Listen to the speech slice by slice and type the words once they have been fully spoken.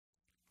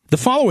The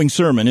following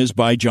sermon is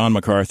by John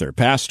MacArthur,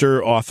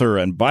 pastor, author,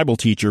 and Bible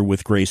teacher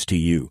with Grace to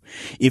You.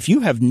 If you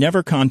have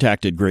never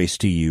contacted Grace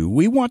to You,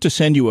 we want to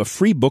send you a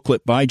free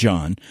booklet by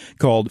John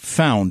called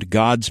Found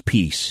God's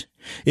Peace.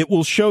 It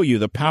will show you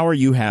the power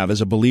you have as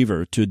a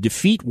believer to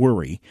defeat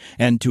worry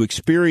and to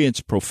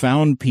experience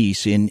profound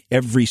peace in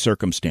every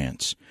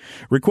circumstance.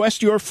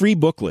 Request your free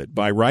booklet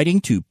by writing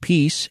to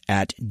peace@gty.org.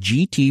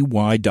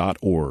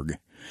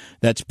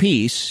 That's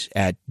peace@gty.org.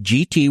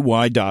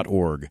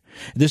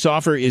 This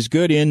offer is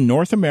good in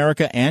North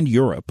America and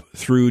Europe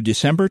through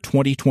December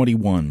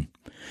 2021.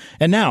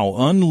 And now,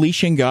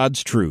 unleashing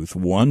God's truth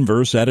one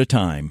verse at a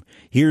time,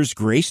 here's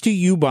Grace to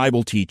You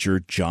Bible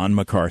teacher John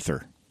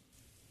MacArthur.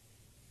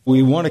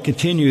 We want to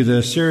continue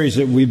the series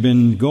that we've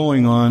been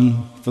going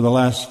on for the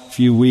last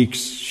few weeks,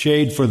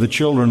 Shade for the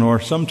Children, or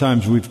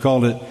sometimes we've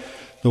called it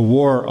the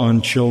War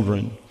on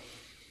Children.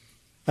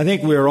 I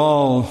think we're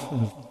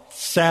all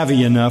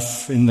savvy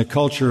enough in the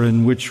culture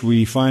in which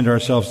we find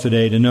ourselves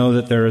today to know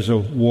that there is a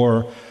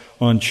war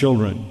on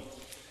children.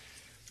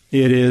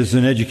 It is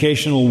an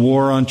educational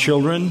war on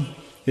children.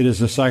 It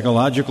is a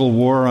psychological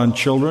war on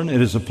children. It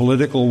is a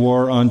political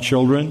war on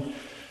children.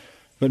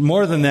 But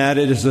more than that,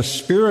 it is a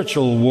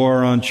spiritual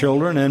war on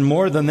children. And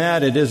more than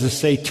that, it is a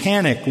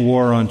satanic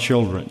war on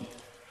children.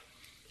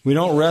 We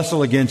don't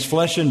wrestle against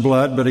flesh and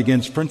blood, but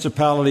against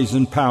principalities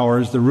and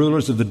powers, the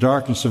rulers of the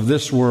darkness of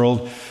this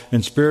world,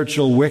 and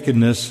spiritual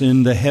wickedness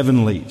in the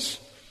heavenlies.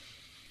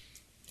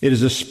 It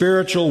is a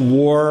spiritual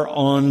war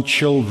on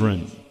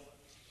children.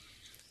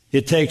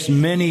 It takes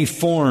many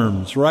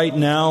forms. Right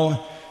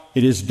now,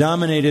 it is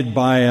dominated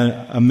by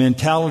a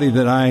mentality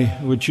that I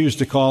would choose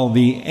to call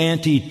the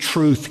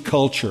anti-truth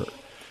culture.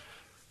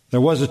 There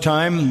was a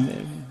time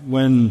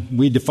when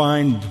we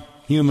defined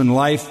human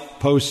life,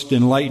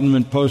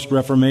 post-Enlightenment,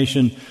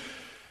 post-Reformation,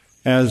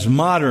 as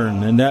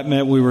modern, and that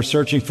meant we were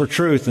searching for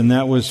truth, and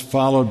that was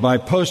followed by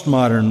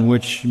postmodern,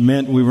 which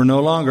meant we were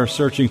no longer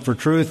searching for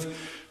truth.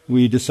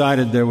 We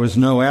decided there was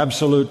no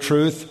absolute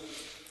truth.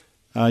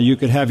 You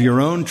could have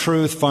your own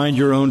truth, find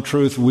your own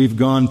truth. We've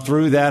gone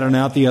through that and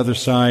out the other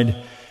side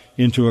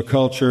into a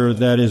culture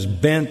that is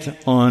bent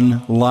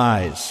on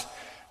lies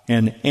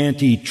and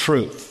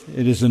anti-truth.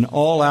 It is an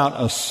all-out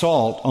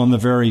assault on the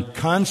very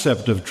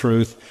concept of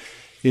truth.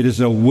 It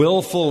is a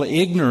willful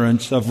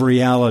ignorance of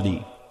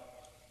reality.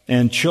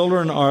 And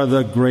children are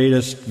the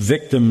greatest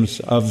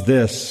victims of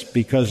this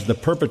because the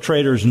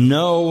perpetrators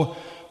know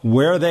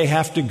where they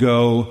have to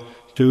go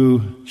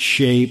to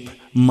shape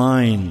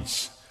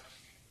minds.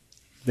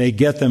 They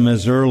get them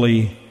as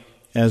early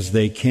as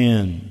they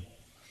can,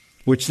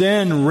 which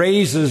then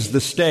raises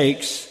the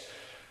stakes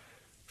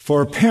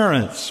for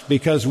parents,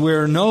 because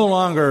we're no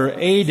longer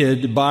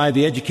aided by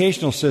the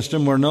educational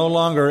system. We're no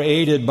longer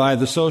aided by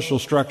the social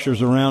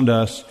structures around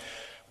us.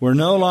 We're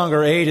no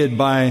longer aided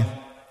by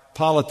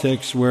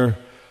politics. We're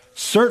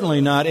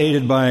certainly not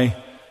aided by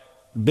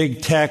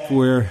big tech.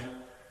 We're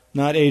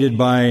not aided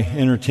by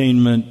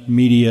entertainment,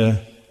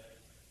 media.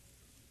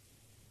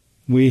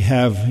 We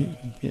have,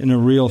 in a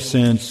real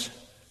sense,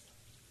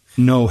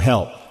 no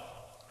help.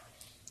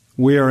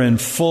 We are in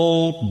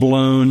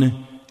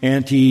full-blown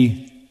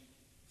anti-truth,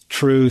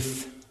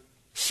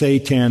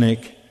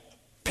 satanic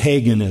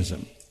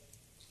paganism.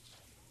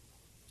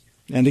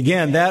 And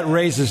again, that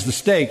raises the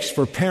stakes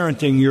for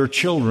parenting your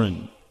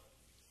children.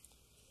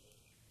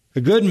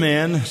 A good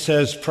man,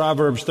 says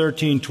Proverbs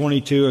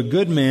 13:22, a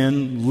good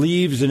man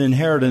leaves an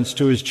inheritance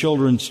to his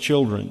children's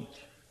children.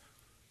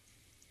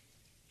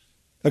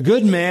 A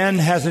good man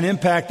has an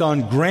impact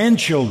on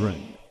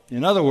grandchildren.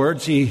 In other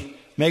words, he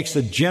makes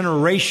a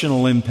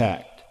generational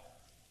impact.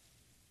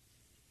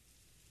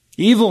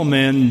 Evil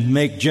men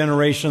make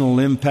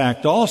generational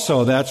impact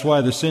also. That's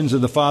why the sins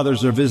of the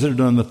fathers are visited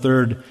on the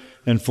third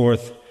and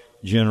fourth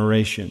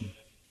generation.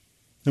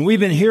 And we've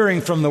been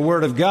hearing from the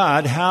Word of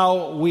God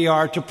how we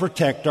are to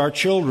protect our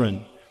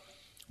children.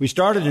 We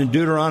started in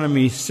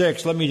Deuteronomy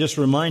 6. Let me just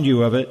remind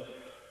you of it.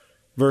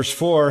 Verse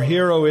 4,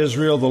 Hear, O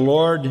Israel, the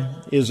Lord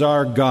is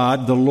our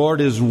God, the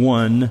Lord is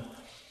one.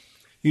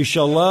 You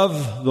shall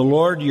love the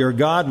Lord your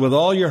God with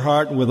all your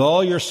heart, with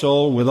all your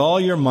soul, with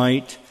all your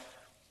might.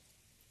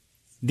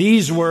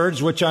 These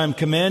words which I am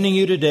commanding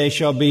you today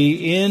shall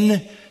be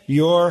in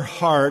your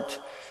heart.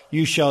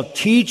 You shall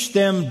teach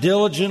them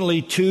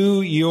diligently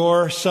to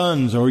your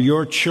sons or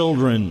your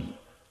children.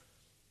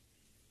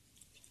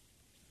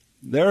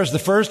 There is the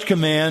first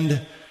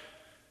command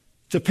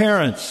to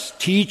parents.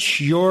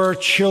 Teach your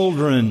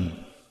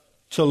children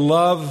to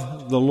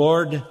love the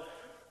Lord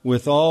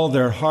with all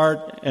their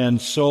heart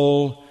and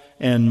soul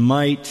and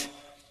might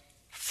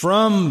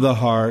from the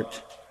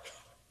heart,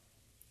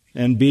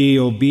 and be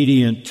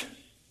obedient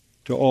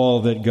to all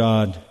that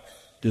God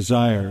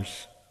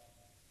desires.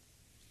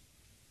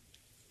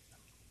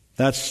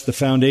 That's the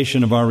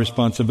foundation of our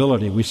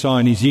responsibility. We saw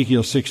in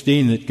Ezekiel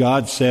 16 that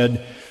God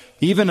said,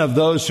 even of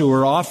those who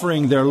were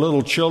offering their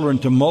little children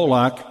to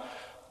Moloch,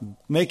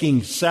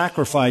 making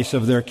sacrifice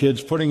of their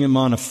kids, putting them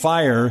on a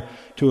fire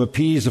to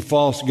appease a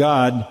false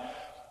god,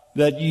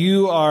 that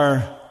you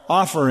are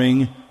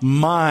offering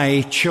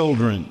my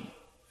children.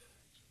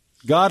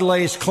 God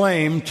lays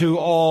claim to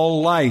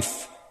all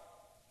life.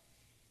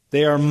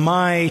 They are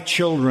my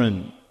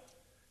children.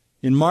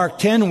 In Mark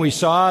 10, we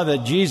saw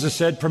that Jesus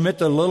said, "Permit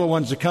the little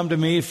ones to come to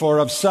me, for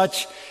of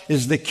such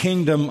is the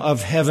kingdom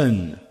of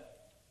heaven."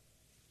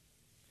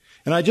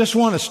 And I just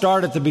want to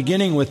start at the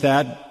beginning with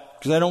that,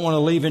 because I don't want to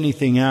leave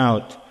anything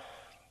out.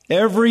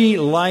 Every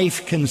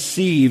life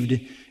conceived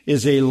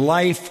is a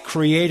life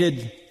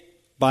created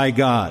by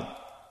God.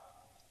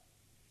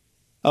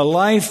 A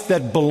life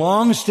that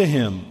belongs to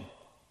Him.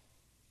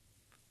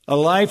 A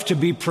life to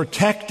be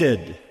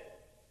protected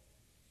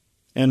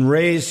and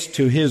raised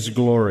to His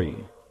glory.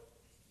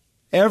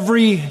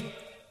 Every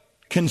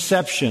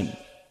conception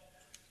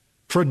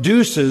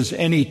produces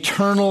an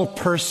eternal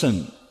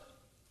person.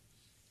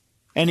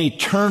 An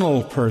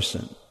eternal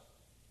person.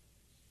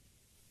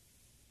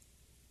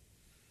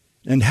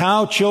 And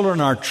how children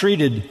are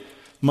treated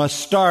must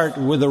start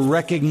with a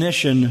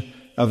recognition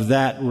of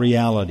that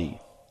reality.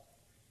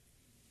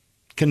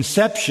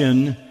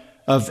 Conception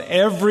of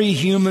every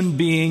human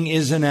being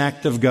is an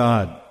act of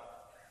God.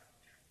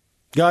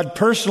 God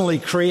personally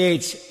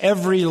creates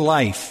every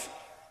life.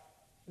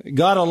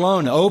 God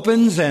alone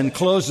opens and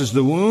closes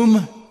the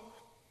womb.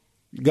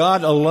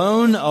 God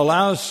alone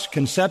allows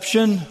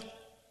conception.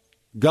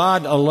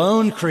 God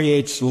alone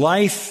creates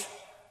life.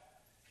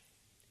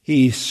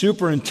 He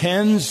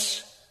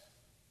superintends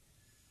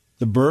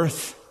the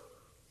birth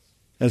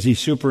as He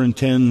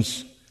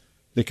superintends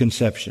the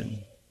conception.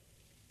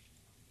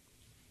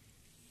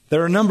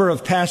 There are a number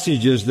of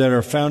passages that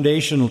are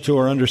foundational to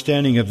our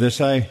understanding of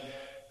this. I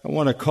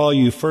want to call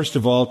you, first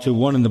of all, to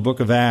one in the book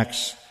of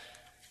Acts,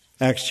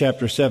 Acts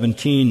chapter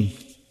 17.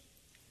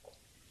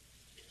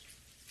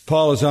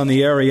 Paul is on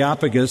the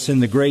Areopagus in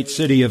the great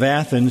city of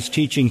Athens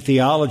teaching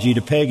theology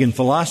to pagan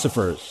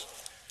philosophers.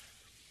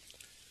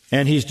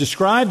 And he's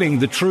describing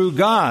the true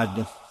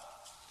God.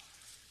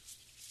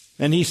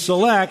 And he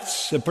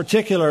selects a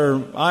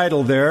particular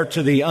idol there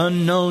to the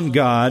unknown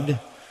God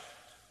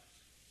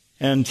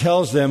and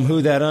tells them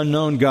who that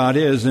unknown God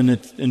is. And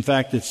in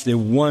fact, it's the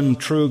one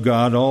true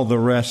God. All the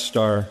rest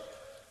are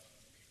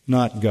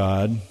not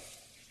God.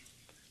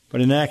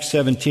 But in Acts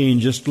 17,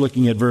 just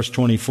looking at verse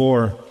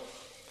 24,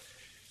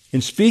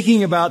 in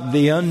speaking about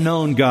the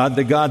unknown God,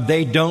 the God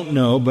they don't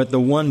know, but the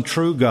one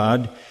true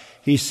God,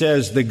 he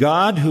says, "The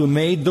God who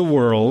made the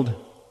world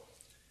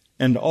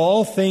and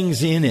all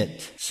things in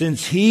it,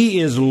 since He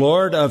is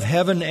Lord of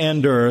heaven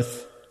and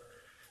earth,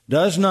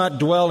 does not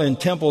dwell in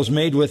temples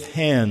made with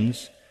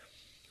hands,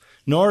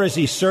 nor is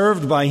He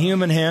served by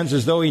human hands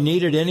as though He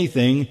needed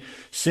anything,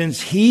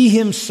 since He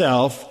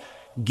Himself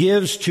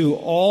gives to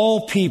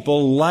all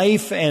people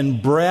life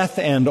and breath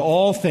and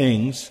all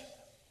things,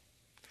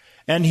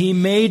 and He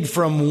made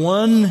from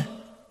one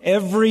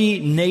every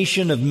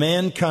nation of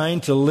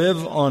mankind to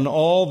live on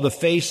all the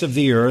face of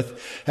the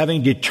earth,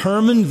 having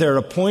determined their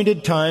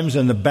appointed times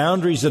and the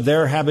boundaries of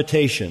their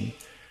habitation,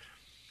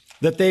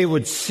 that they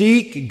would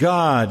seek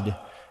God,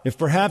 if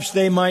perhaps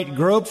they might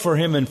grope for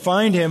Him and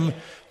find Him,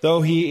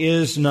 though He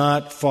is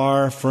not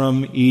far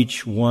from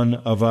each one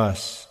of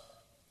us.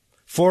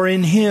 For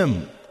in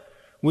Him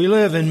we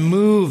live and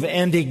move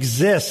and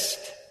exist,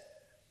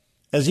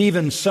 as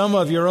even some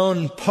of your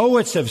own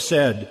poets have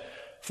said,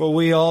 for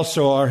we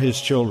also are His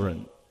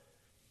children.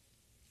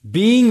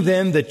 Being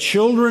then the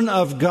children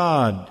of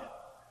God,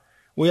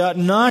 we ought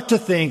not to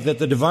think that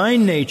the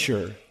divine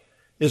nature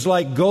is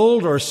like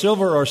gold or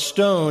silver or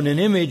stone, an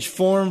image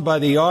formed by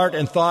the art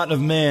and thought of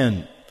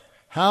man.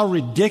 How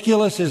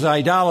ridiculous is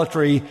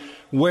idolatry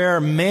where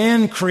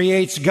man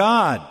creates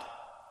God,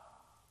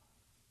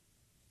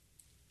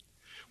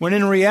 when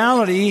in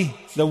reality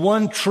the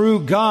one true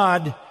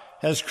God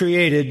has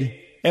created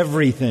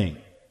everything.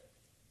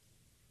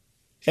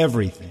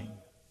 Everything.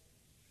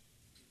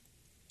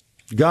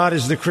 God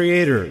is the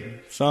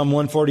Creator. Psalm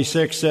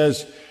 146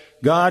 says,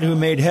 God who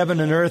made heaven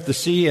and earth, the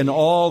sea, and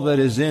all that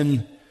is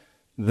in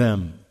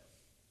them.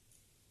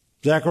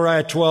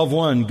 Zechariah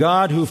 12:1,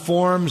 God who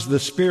forms the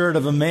spirit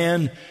of a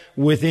man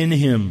within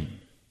him.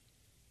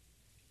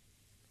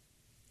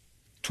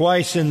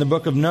 Twice in the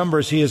book of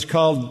Numbers, He is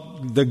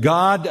called the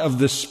God of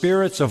the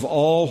spirits of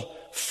all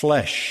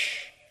flesh.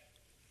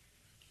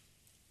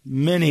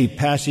 Many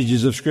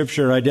passages of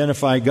Scripture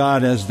identify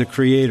God as the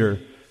Creator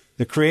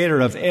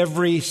of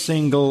every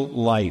single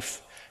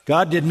life.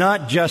 God did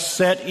not just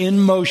set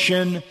in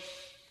motion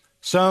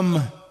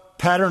some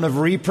pattern of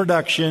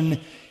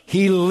reproduction.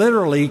 He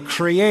literally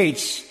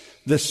creates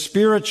the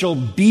spiritual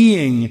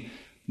being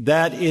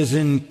that is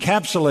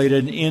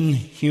encapsulated in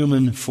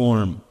human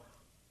form.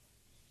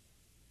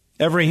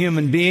 Every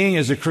human being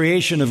is a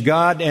creation of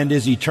God and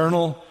is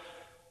eternal.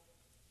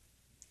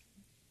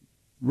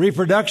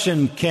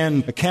 Reproduction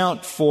can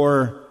account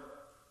for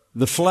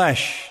the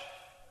flesh,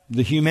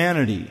 the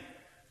humanity.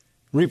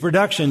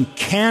 Reproduction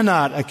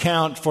cannot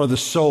account for the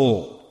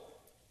soul,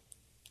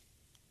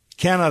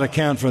 cannot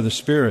account for the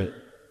spirit.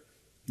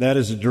 That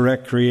is a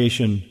direct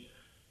creation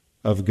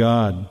of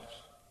God.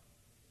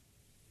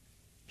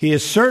 He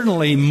is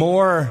certainly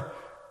more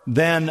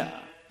than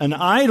an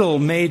idol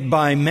made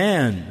by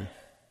man.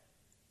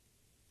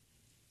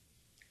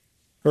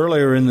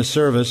 Earlier in the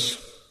service,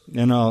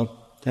 and I'll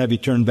have you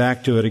turn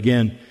back to it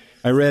again,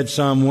 I read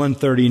Psalm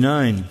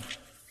 139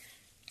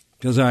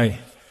 because I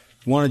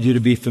wanted you to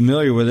be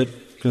familiar with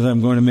it, because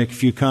I'm going to make a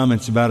few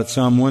comments about it.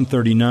 Psalm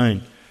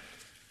 139.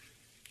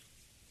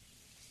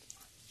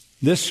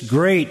 This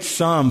great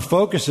psalm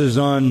focuses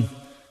on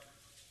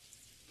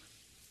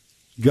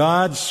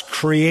God's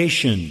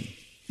creation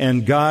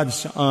and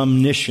God's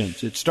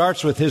omniscience. It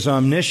starts with His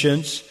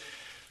omniscience.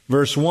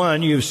 Verse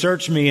 1, "You've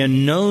searched me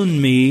and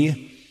known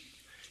me.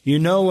 You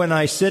know when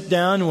I sit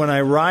down, when I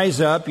rise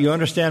up. You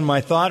understand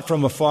my thought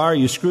from afar.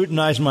 You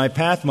scrutinize my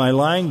path, my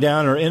lying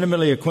down, are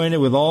intimately acquainted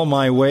with all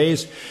my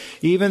ways.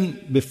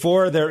 Even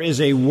before there is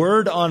a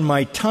word on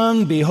my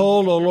tongue,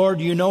 behold, O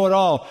Lord, you know it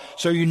all."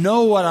 So you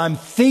know what I'm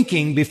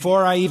thinking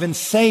before I even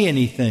say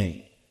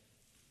anything.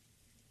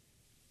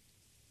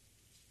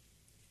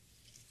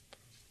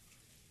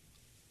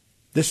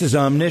 This is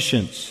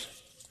omniscience.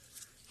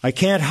 "I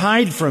can't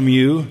hide from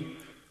you,"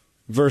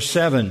 verse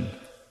 7,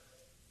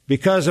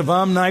 "because of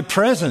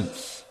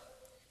omnipresence.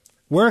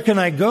 Where can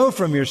I go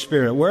from your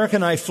spirit? Where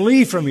can I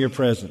flee from your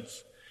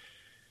presence?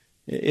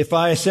 If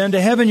I ascend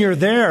to heaven, you're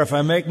there. If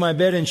I make my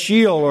bed in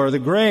Sheol or the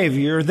grave,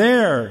 you're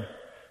there.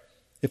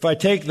 If I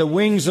take the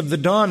wings of the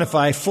dawn, if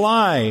I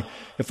fly,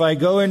 if I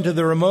go into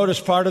the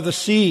remotest part of the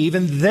sea,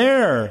 even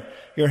there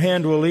your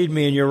hand will lead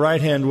me and your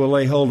right hand will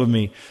lay hold of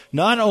me."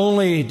 Not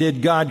only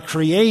did God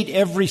create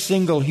every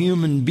single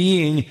human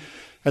being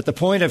at the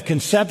point of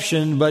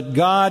conception, but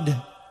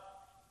God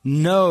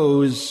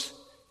knows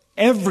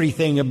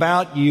everything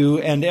about you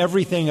and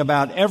everything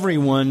about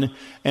everyone,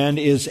 and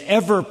is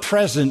ever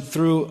present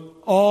through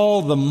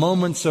all the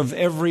moments of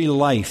every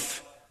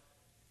life.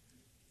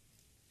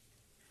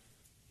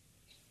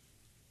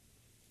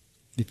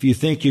 If you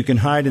think you can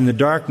hide in the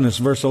darkness,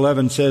 verse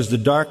 11 says the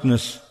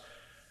darkness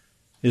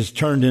is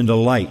turned into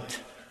light.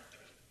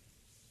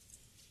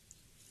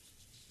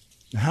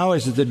 How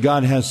is it that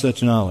God has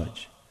such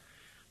knowledge?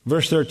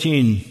 Verse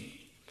 13,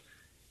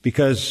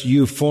 "Because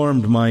you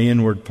formed my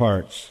inward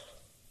parts.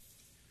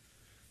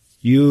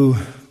 You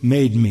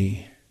made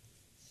me.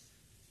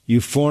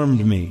 You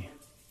formed me."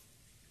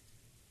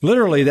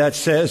 Literally, that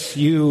says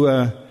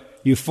you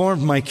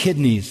formed my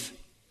kidneys,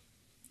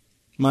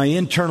 my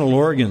internal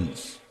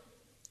organs.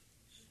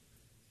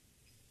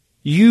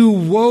 You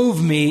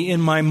wove me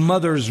in my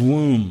mother's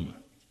womb.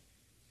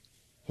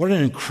 What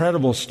an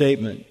incredible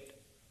statement.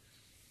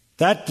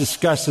 That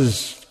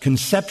discusses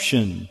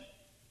conception,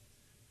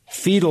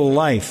 fetal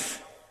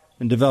life,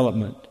 and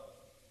development.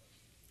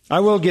 "I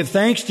will give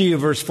thanks to you,"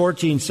 verse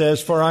 14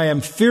 says, "for I am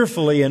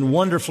fearfully and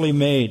wonderfully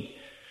made.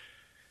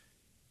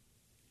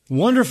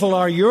 Wonderful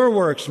are your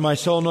works, my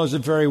soul knows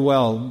it very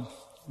well."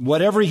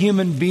 What every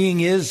human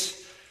being is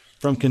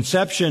from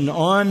conception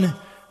on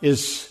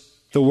is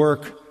the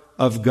work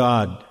of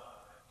God.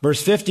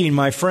 Verse 15,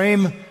 "My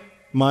frame,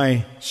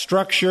 my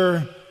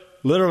structure,"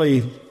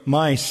 literally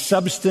my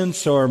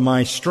substance or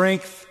my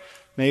strength,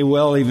 may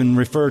well even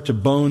refer to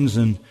bones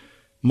and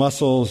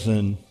muscles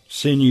and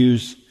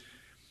sinews.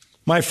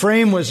 "My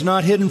frame was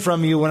not hidden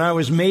from you when I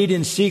was made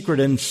in secret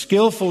and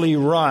skillfully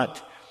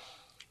wrought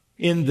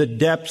in the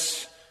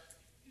depths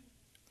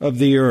of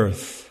the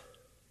earth."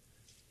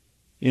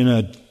 In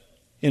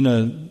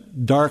a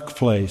dark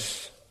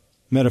place,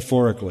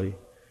 metaphorically.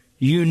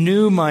 "You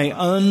knew my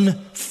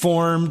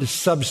unformed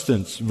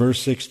substance,"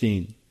 verse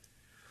 16.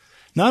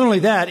 Not only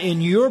that,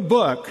 in your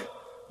book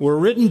were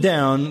written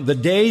down the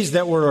days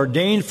that were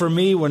ordained for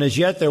me when as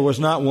yet there was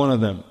not one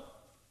of them.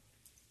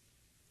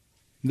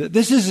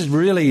 This is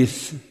really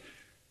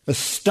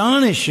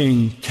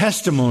astonishing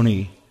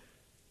testimony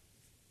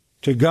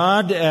to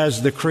God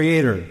as the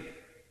Creator.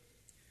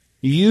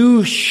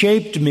 You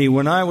shaped me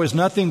when I was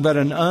nothing but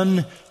an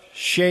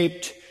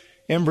unshaped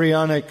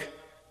embryonic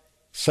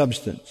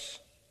substance.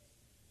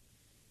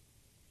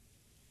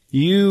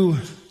 You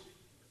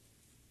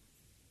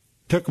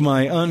took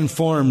my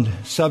unformed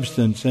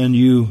substance and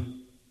you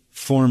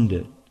formed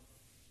it.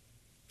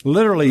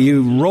 Literally,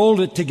 you rolled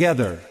it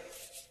together.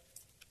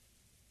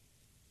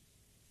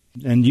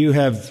 And you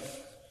have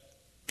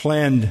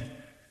planned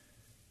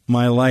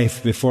my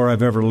life before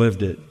I've ever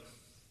lived it.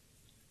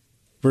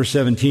 Verse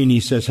 17, he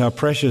says, "How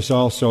precious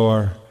also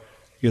are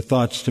your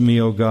thoughts to me,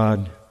 O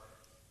God.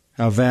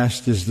 How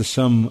vast is the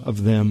sum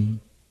of them."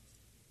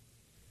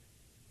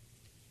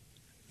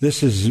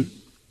 This is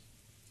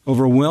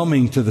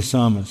overwhelming to the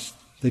psalmist,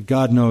 that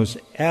God knows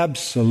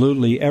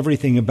absolutely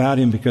everything about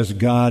him because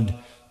God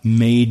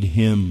made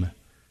him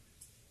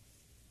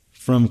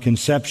from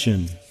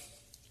conception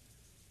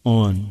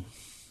on.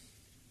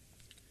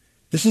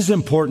 This is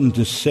important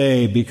to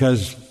say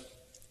because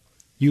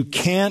you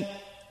can't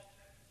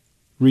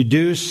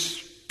reduce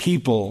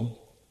people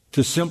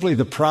to simply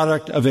the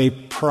product of a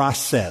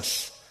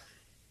process.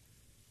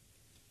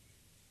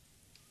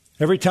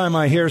 Every time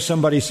I hear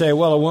somebody say,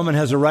 "Well, a woman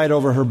has a right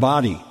over her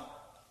body,"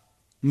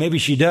 maybe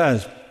she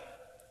does,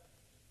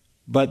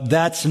 but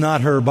that's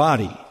not her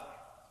body.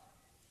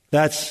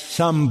 That's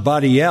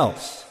somebody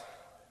else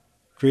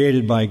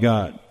created by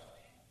God.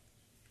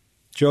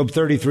 Job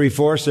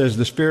 33:4 says,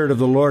 the Spirit of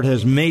the Lord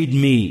has made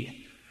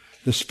me.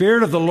 The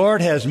Spirit of the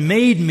Lord has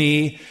made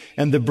me,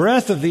 and the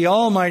breath of the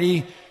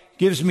Almighty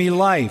gives me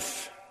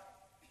life.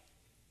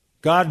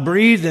 God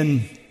breathed,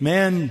 and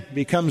man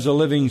becomes a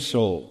living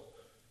soul.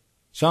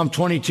 Psalm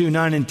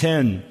 22:9 and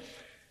 10.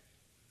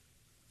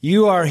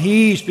 You are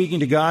He, speaking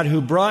to God,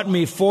 who brought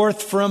me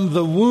forth from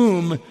the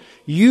womb.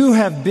 You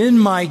have been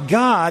my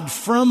God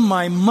from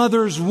my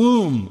mother's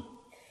womb.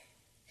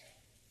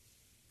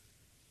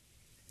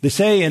 They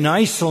say in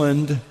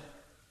Iceland,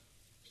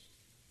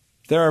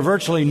 there are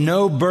virtually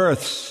no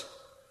births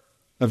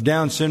of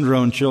Down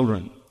syndrome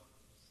children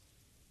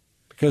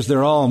because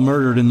they're all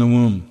murdered in the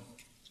womb.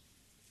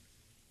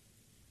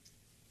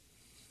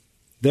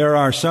 There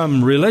are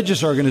some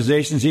religious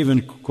organizations,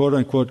 even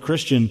quote-unquote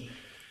Christian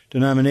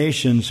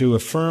denominations, who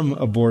affirm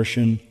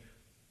abortion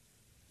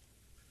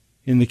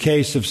in the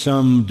case of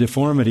some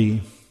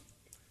deformity.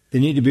 They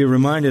need to be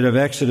reminded of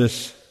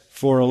Exodus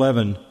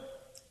 4:11,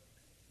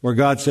 where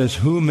God says,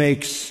 who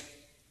makes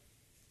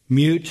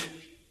mute?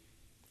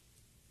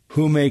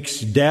 Who makes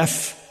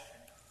deaf?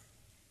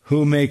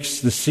 Who makes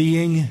the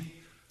seeing?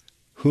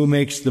 Who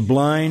makes the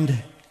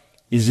blind?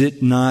 Is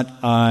it not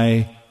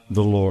I,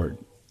 the Lord?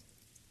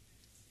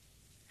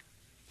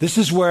 This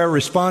is where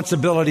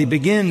responsibility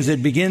begins.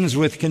 It begins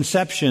with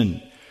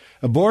conception.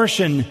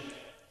 Abortion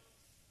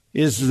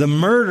is the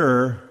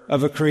murder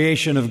of a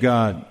creation of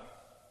God.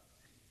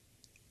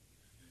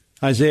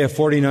 Isaiah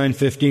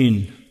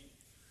 49:15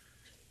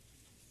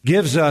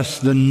 gives us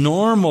the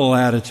normal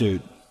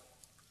attitude.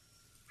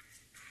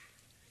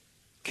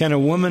 Can a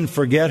woman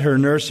forget her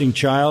nursing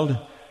child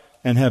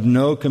and have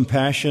no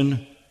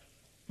compassion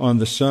on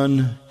the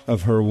son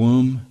of her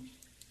womb?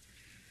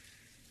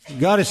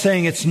 God is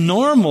saying it's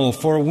normal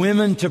for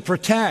women to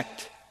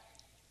protect.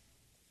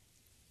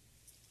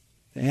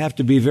 They have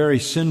to be very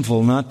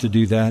sinful not to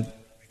do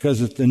that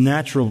because it's the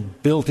natural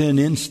built-in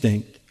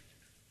instinct.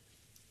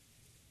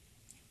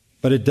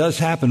 But it does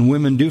happen.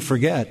 Women do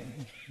forget.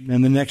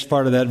 And the next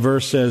part of that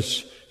verse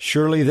says,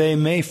 surely they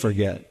may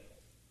forget,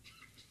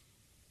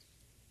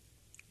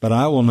 but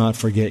I will not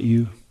forget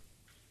you.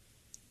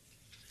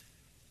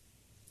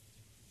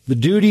 The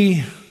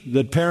duty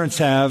that parents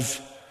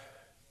have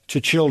to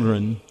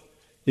children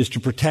is to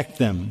protect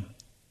them,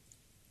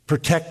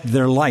 protect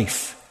their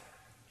life.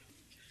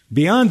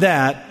 Beyond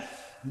that,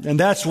 and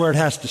that's where it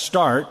has to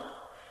start,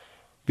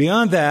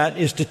 beyond that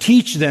is to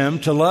teach them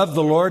to love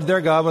the Lord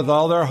their God with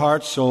all their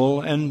heart, soul,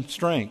 and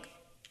strength.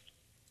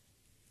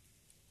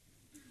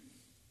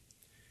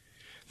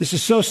 This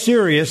is so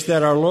serious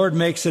that our Lord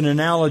makes an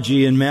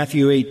analogy in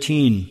Matthew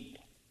 18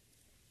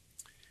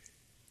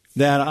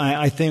 that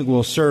I think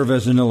will serve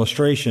as an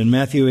illustration.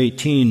 Matthew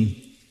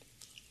 18,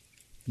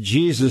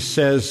 Jesus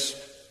says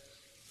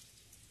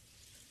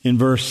in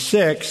verse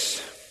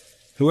 6,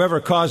 whoever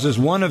causes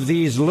one of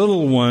these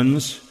little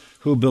ones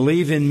who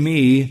believe in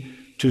me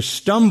to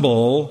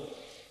stumble,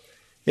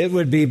 it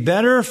would be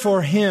better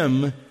for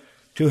him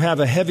to have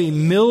a heavy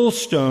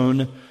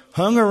millstone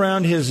hung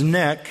around his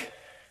neck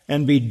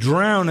and be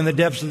drowned in the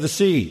depths of the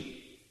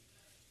sea.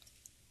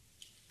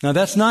 Now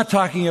that's not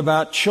talking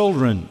about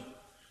children.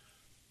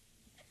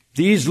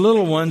 These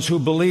little ones who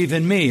believe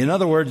in me. In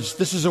other words,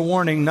 this is a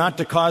warning not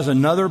to cause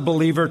another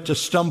believer to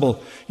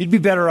stumble. You'd be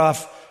better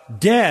off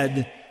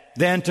dead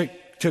than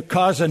to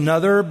cause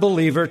another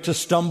believer to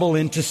stumble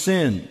into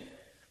sin.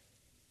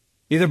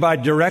 Either by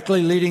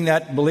directly leading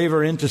that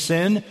believer into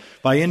sin,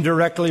 by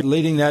indirectly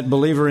leading that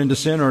believer into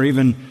sin, or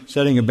even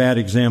setting a bad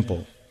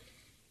example.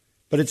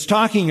 But it's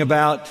talking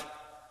about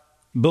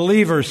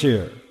believers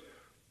here.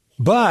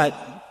 But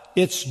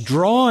it's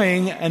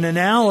drawing an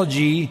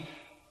analogy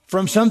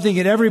from something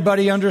that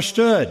everybody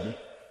understood.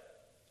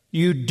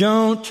 You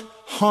don't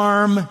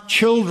harm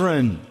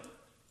children.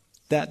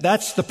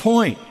 That's the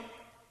point.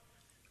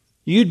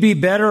 You'd be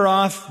better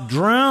off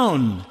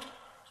drowned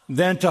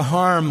than to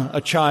harm a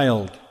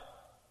child.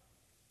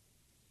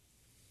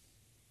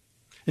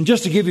 And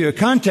just to give you a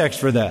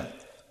context for that,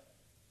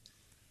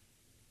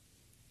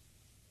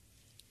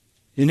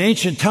 in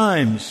ancient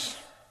times,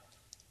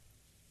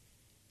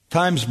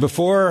 times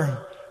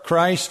before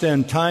Christ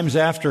and times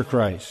after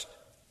Christ,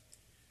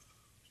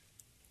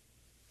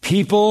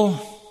 people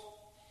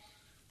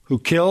who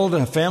killed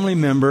a family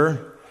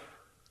member,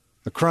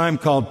 a crime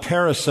called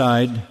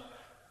parricide,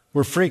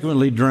 were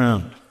frequently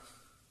drowned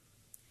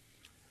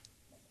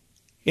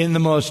in the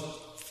most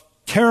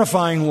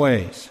terrifying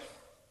ways.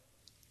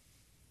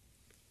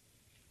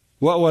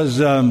 What was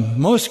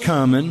most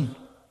common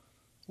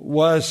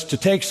was to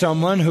take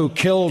someone who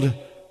killed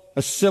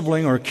a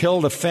sibling or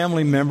killed a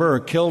family member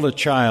or killed a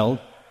child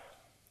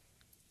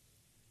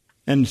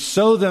and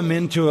sew them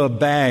into a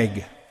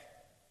bag,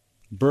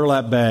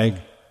 burlap bag,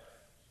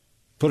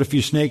 put a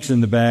few snakes in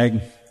the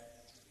bag,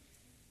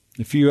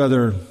 a few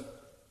other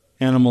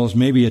animals,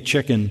 maybe a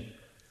chicken,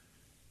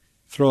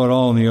 throw it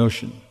all in the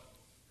ocean.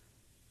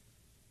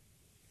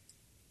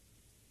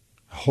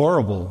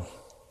 Horrible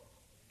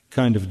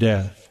kind of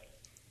death.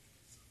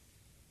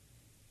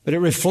 But it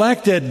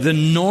reflected the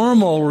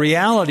normal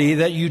reality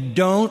that you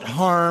don't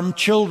harm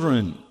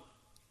children.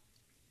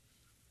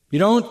 You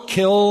don't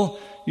kill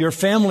your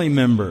family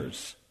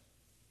members.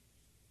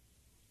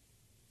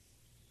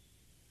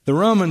 The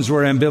Romans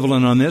were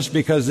ambivalent on this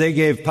because they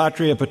gave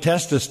patria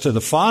potestas to the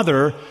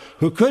father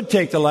who could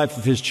take the life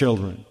of his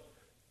children.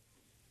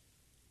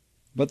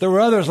 But there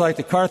were others like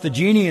the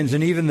Carthaginians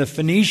and even the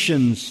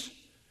Phoenicians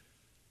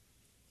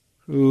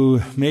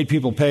who made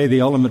people pay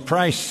the ultimate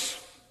price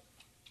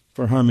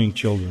for harming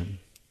children.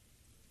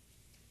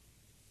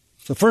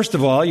 So first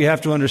of all, you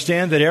have to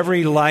understand that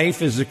every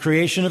life is the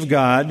creation of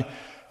God,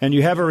 and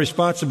you have a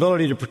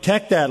responsibility to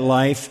protect that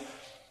life,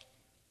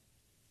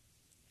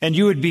 and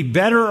you would be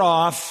better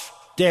off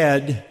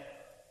dead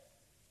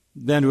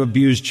than to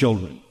abuse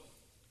children.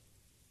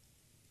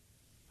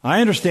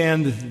 I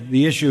understand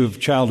the issue of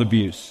child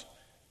abuse.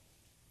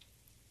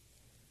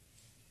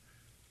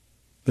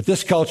 But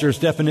this culture's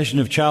definition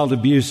of child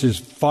abuse is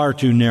far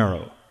too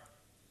narrow.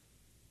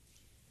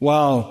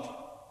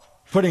 While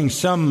putting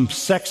some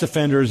sex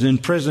offenders in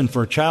prison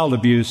for child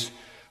abuse,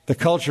 the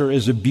culture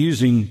is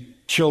abusing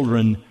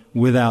children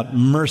without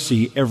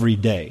mercy every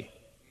day,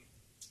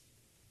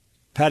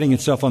 patting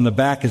itself on the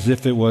back as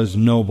if it was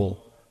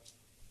noble.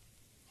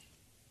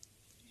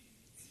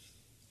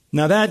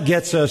 Now that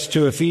gets us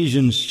to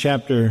Ephesians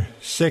chapter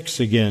 6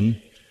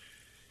 again.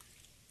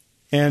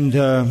 And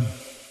this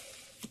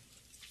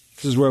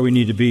is where we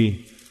need to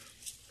be.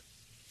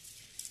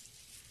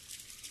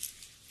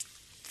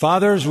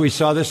 Fathers, we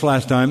saw this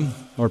last time,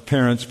 or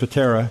parents,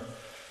 patera,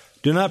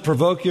 do not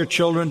provoke your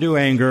children to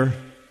anger,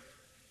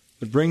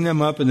 but bring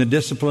them up in the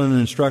discipline and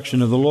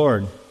instruction of the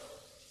Lord.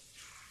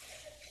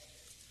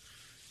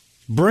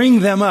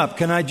 Bring them up.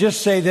 Can I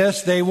just say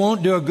this? They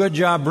won't do a good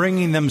job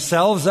bringing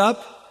themselves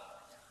up.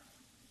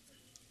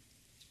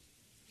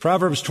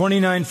 Proverbs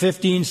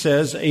 29:15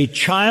 says, a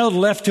child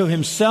left to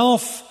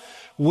himself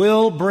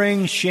will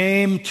bring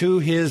shame to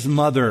his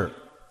mother.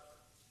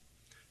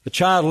 The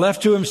child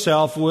left to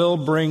himself will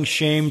bring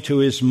shame to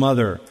his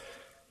mother.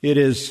 It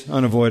is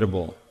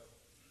unavoidable.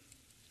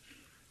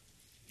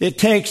 It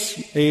takes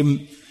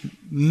a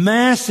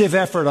massive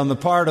effort on the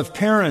part of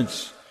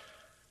parents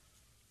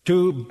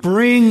to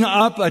bring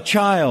up a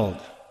child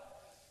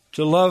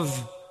to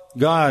love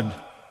God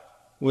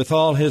with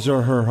all his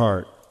or her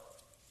heart.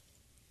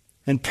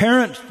 And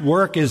parent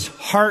work is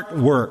heart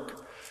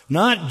work,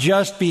 not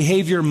just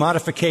behavior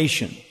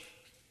modification,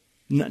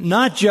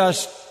 not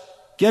just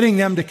getting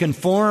them to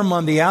conform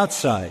on the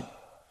outside.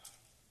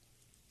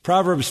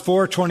 Proverbs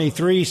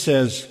 4:23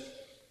 says,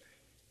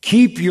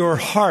 keep your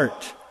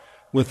heart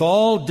with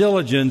all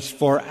diligence,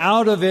 for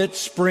out of it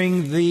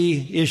spring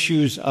the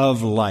issues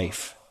of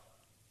life.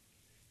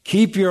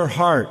 Keep your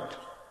heart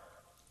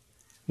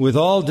with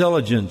all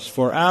diligence,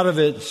 for out of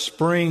it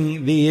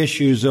spring the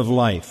issues of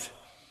life.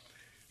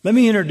 Let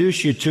me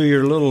introduce you to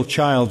your little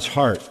child's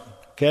heart,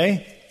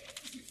 okay?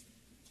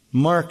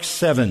 Mark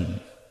 7,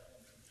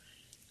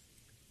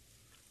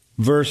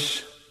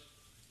 verse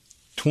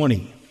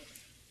 20.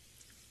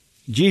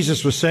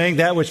 Jesus was saying,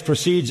 that which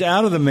proceeds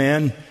out of the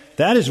man,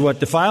 that is what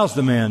defiles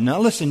the man. Now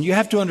listen, you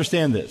have to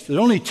understand this. There's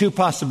only two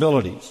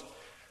possibilities.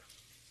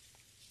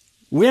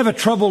 We have a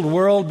troubled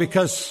world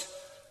because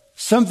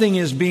something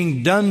is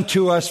being done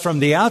to us from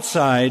the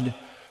outside,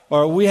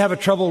 or we have a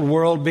troubled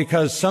world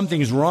because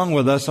something's wrong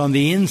with us on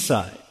the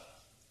inside.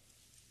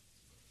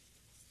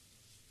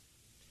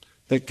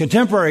 The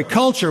contemporary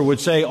culture would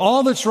say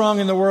all that's wrong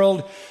in the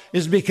world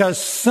is because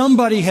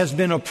somebody has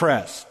been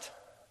oppressed.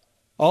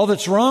 All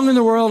that's wrong in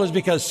the world is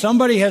because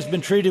somebody has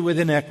been treated with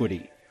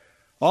inequity.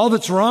 All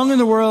that's wrong in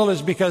the world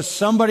is because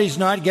somebody's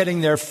not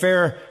getting their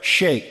fair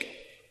shake.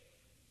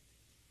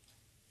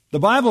 The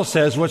Bible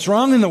says what's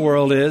wrong in the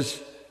world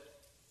is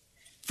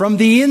from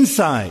the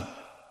inside.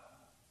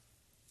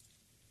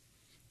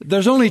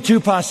 There's only two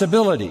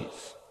possibilities.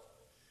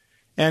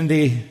 And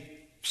the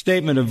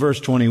statement of verse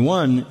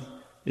 21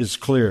 is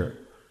clear.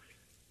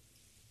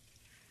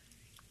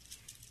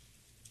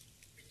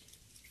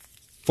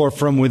 For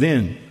from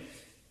within,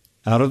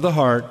 out of the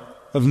heart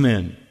of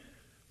men,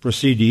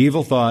 proceed the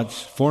evil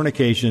thoughts,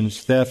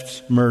 fornications,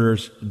 thefts,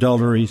 murders,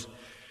 adulteries,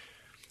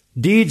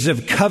 deeds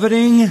of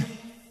coveting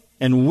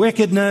and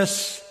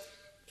wickedness,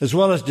 as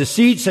well as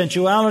deceit,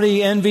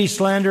 sensuality, envy,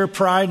 slander,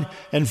 pride,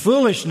 and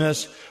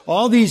foolishness.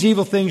 All these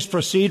evil things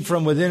proceed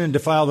from within and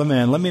defile the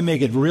man. Let me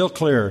make it real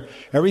clear.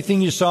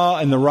 Everything you saw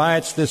in the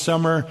riots this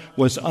summer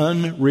was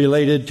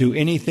unrelated to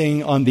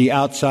anything on the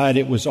outside.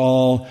 It was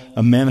all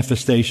a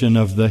manifestation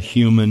of the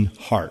human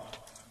heart.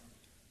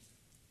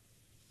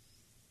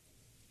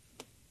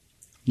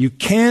 You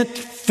can't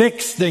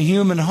fix the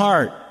human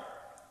heart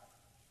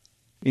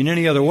in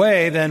any other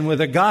way than with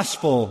a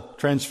gospel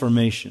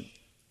transformation.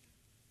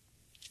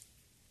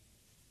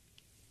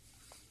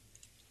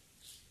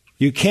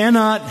 You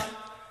cannot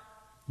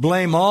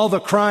blame all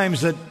the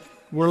crimes that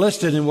were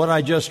listed in what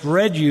I just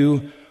read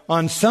you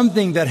on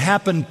something that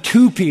happened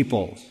to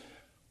people.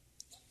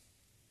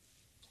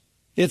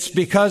 It's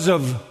because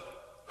of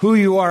who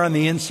you are on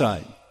the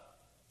inside.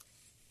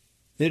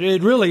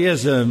 It really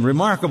is a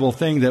remarkable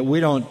thing that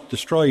we don't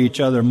destroy each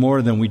other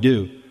more than we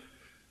do.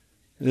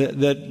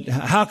 That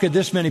how could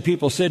this many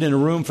people sit in a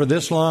room for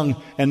this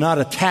long and not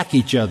attack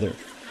each other?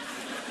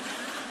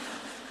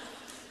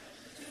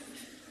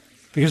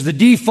 Because the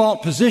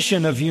default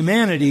position of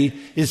humanity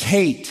is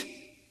hate.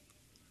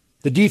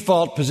 The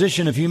default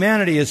position of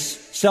humanity is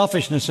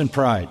selfishness and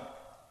pride.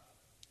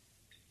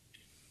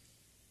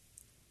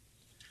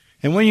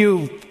 And when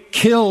you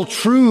kill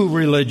true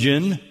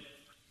religion,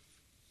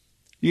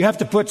 you have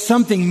to put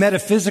something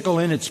metaphysical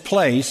in its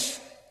place.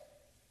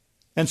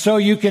 And so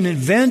you can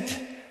invent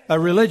a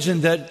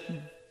religion that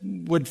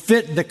would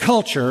fit the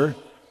culture.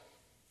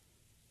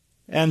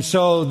 And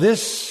so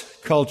this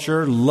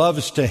culture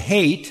loves to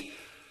hate.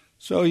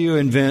 So you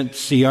invent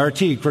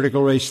CRT,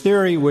 critical race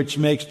theory, which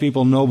makes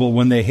people noble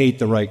when they hate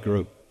the right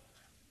group.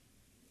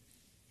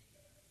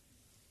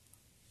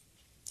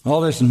 All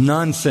this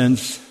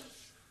nonsense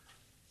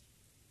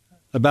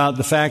about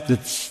the fact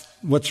that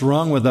what's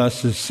wrong with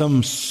us is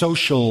some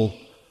social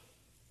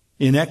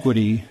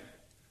inequity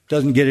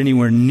doesn't get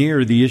anywhere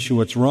near the issue.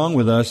 What's wrong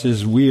with us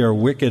is we are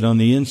wicked on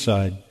the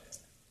inside.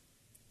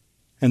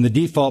 And the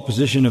default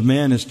position of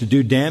man is to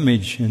do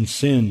damage and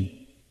sin.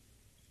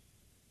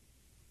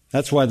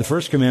 That's why the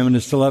first commandment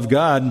is to love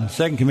God. The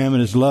second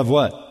commandment is to love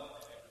what?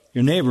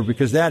 Your neighbor,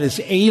 because that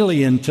is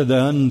alien to the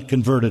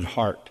unconverted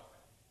heart.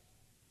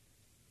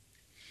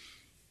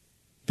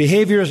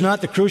 Behavior is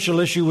not the crucial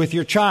issue with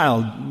your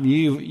child.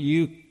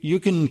 You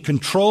can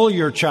control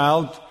your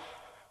child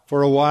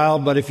for a while,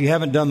 but if you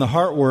haven't done the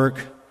heart work,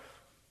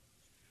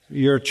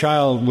 your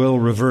child will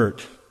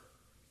revert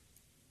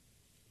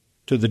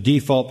to the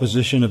default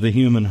position of the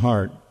human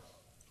heart.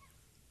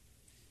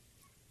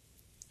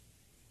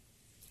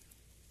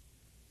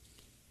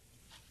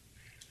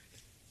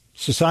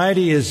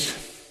 Society is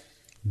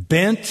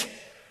bent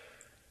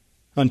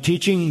on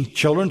teaching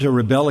children to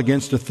rebel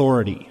against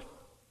authority.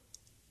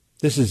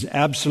 This is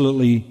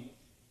absolutely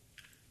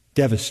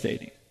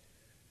devastating.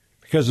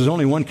 Because there's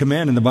only one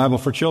command in the Bible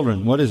for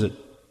children. What is it?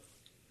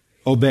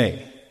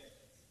 Obey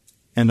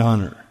and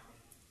honor.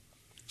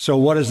 So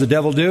what does the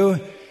devil do?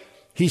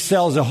 He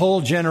sells a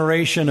whole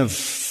generation of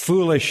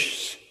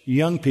foolish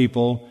young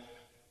people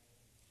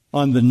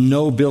on the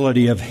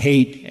nobility of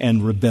hate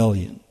and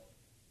rebellion.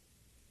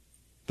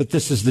 But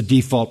this is the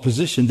default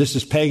position. This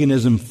is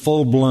paganism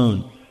full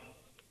blown.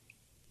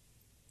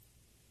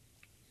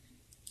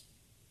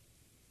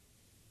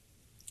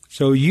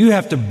 So you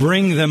have to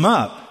bring them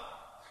up.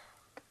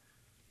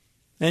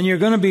 And you're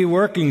going to be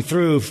working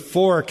through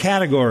 4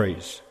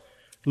 categories.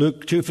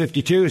 Luke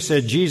 2:52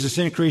 said Jesus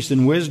increased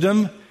in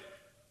wisdom,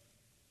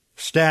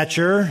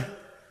 stature,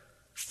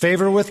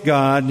 favor with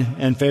God,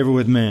 and favor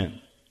with man.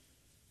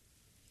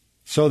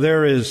 So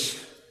there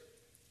is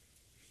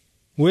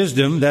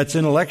wisdom, that's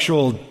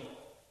intellectual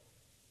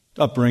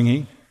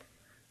upbringing.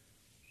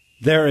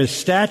 There is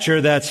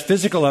stature, that's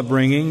physical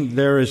upbringing.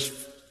 There is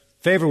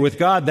favor with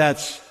God,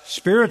 that's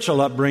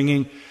spiritual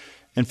upbringing.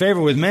 And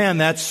favor with man,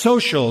 that's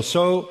social.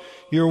 So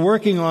you're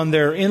working on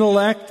their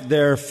intellect,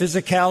 their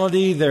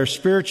physicality, their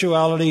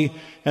spirituality,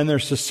 and their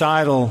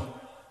societal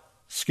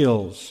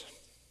skills.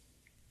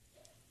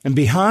 And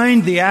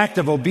behind the act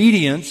of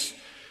obedience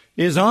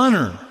is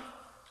honor.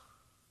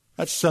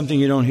 That's something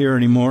you don't hear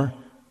anymore.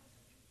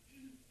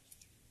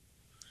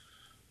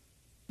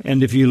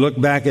 And if you look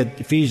back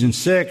at Ephesians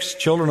 6,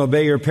 children,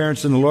 obey your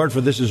parents in the Lord, for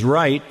this is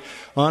right.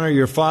 Honor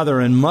your father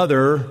and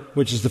mother,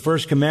 which is the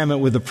first commandment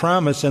with the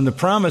promise. And the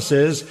promise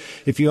is,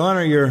 if you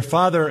honor your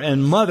father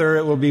and mother,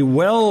 it will be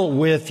well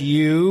with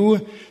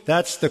you.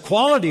 That's the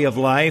quality of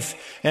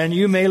life. And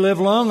you may live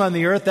long on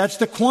the earth. That's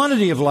the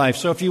quantity of life.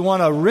 So if you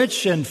want a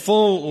rich and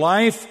full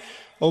life,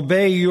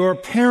 obey your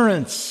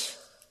parents.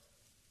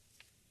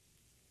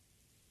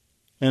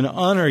 And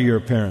honor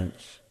your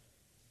parents.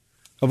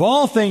 Of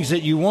all things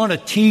that you want to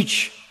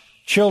teach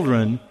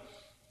children,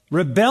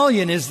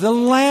 rebellion is the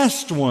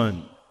last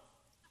one.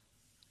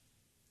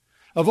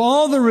 Of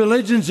all the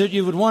religions that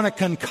you would want to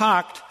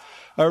concoct,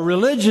 a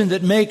religion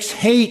that makes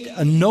hate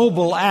a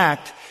noble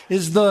act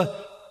is the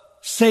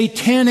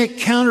satanic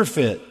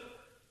counterfeit.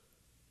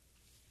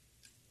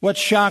 What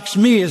shocks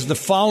me is the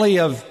folly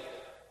of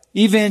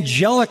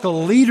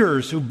evangelical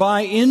leaders who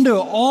buy into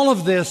all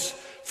of this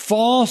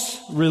false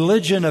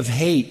religion of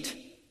hate.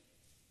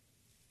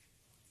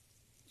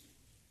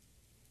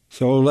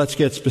 So let's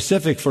get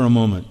specific for a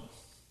moment.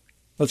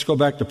 Let's go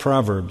back to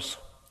Proverbs.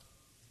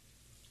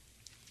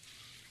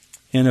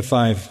 And if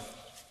I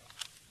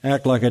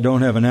act like I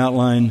don't have an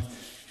outline,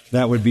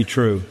 that would be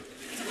true.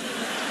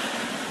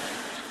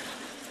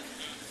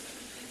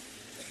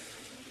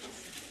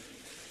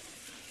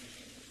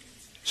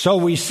 So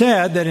we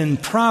said that in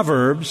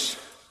Proverbs,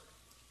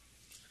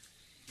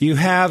 you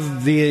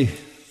have the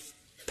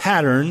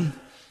pattern,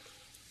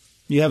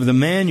 you have the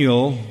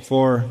manual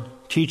for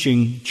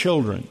teaching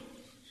children.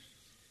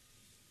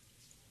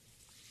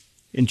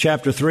 In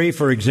chapter 3,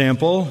 for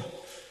example,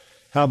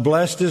 how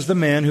blessed is the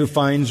man who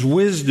finds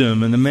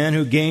wisdom and the man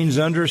who gains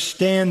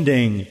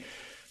understanding.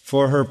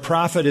 For her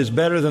profit is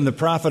better than the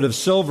profit of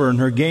silver, and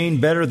her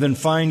gain better than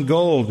fine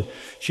gold.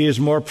 She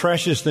is more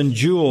precious than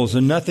jewels,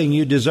 and nothing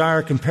you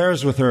desire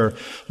compares with her.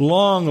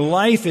 Long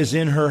life is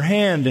in her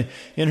hand.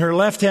 In her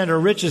left hand are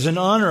riches and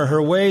honor.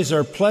 Her ways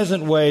are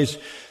pleasant ways,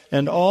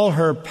 and all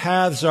her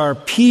paths are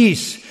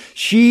peace.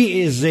 She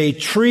is a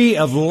tree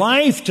of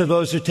life to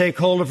those who take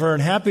hold of her,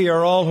 and happy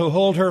are all who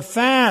hold her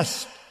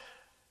fast.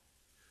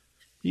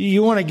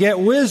 You want to get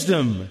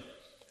wisdom,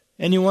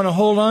 and you want to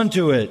hold on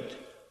to it.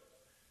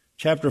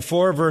 Chapter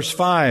 4, verse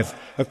 5.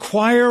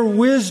 Acquire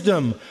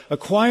wisdom,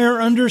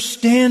 acquire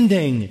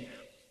understanding.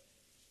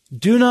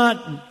 Do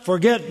not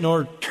forget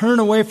nor turn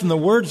away from the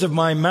words of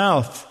my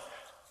mouth.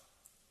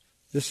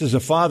 This is a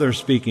father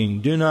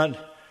speaking. Do not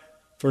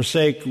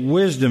forsake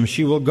wisdom.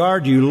 She will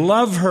guard you.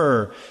 Love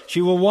her.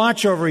 She will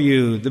watch over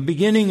you. The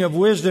beginning of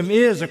wisdom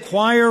is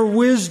acquire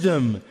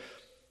wisdom.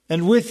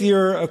 And with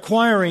your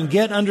acquiring,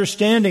 get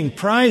understanding.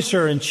 Prize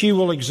her, and she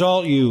will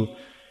exalt you.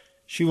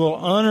 She will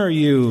honor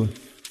you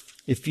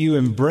if you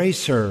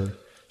embrace her.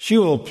 She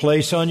will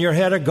place on your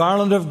head a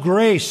garland of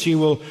grace. She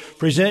will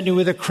present you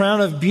with a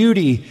crown of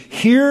beauty.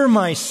 Hear,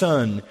 my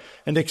son,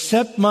 and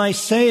accept my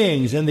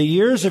sayings, and the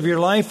years of your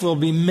life will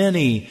be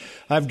many.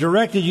 I've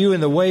directed you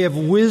in the way of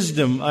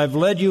wisdom. I've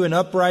led you in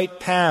upright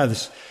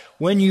paths.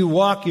 When you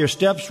walk, your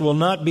steps will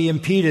not be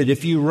impeded.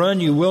 If you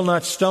run, you will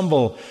not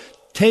stumble.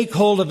 Take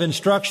hold of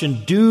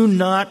instruction. Do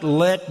not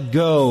let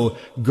go.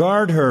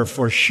 Guard her,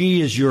 for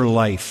she is your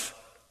life.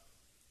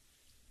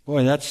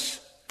 Boy, that's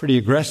pretty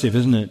aggressive,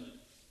 isn't it?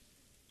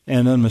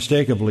 And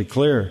unmistakably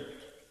clear.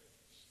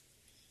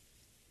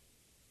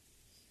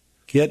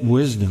 Get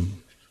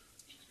wisdom.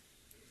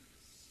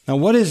 Now,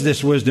 what is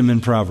this wisdom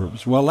in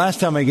Proverbs? Well, last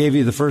time I gave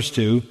you the first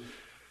two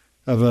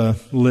of a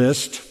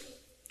list.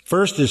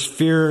 First is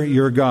fear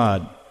your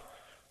God.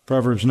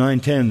 Proverbs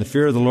 9:10, the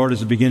fear of the Lord is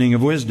the beginning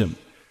of wisdom.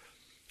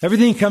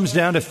 Everything comes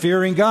down to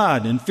fearing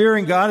God. And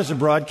fearing God is a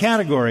broad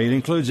category. It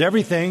includes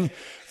everything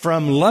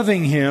from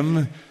loving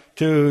Him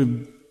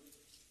to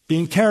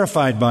being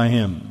terrified by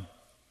Him.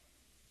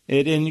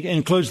 It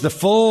includes the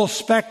full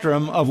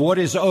spectrum of what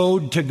is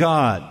owed to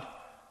God.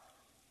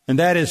 And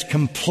that is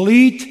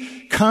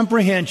complete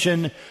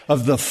comprehension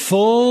of the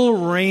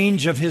full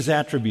range of His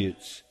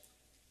attributes.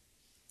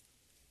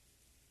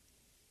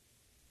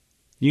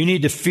 You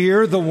need to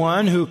fear the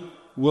one who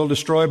will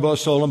destroy both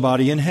soul and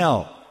body in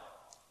hell.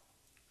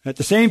 At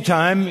the same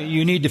time,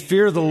 you need to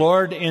fear the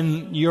Lord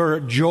in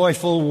your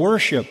joyful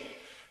worship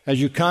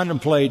as you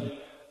contemplate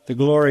the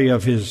glory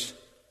of His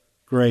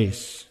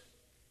grace.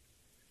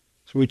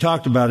 So we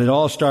talked about it.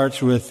 All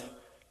starts with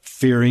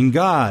fearing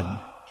God.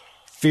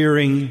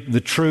 Fearing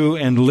the true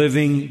and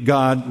living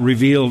God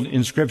revealed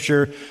in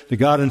Scripture, the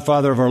God and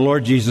Father of our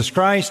Lord Jesus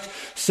Christ.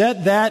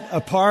 Set that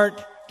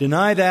apart,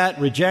 deny that,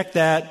 reject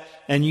that,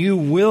 and you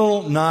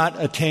will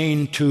not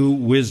attain to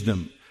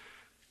wisdom.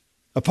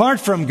 Apart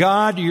from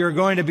God, you're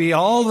going to be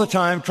all the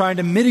time trying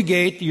to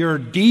mitigate your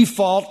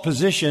default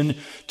position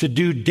to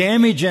do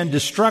damage and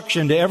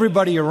destruction to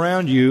everybody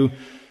around you.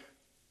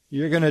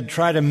 You're going to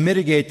try to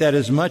mitigate that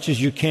as much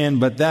as you can,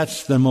 but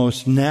that's the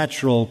most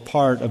natural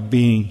part of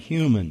being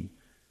human.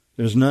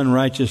 There's none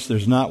righteous.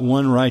 There's not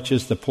one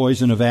righteous. The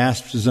poison of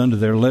asps is under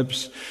their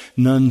lips.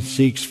 None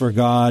seeks for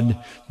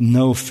God.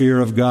 No fear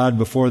of God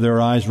before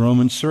their eyes.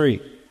 Romans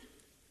 3.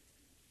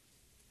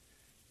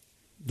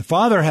 The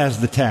father has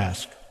the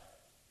task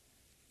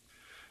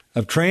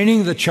of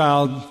training the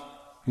child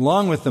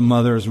along with the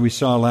mother, as we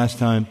saw last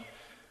time.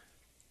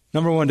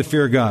 Number one, to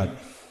fear God.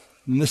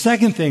 And the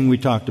second thing we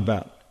talked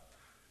about,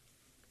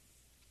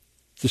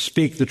 to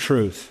speak the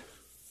truth.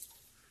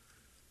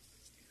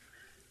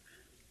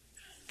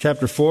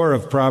 Chapter 4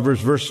 of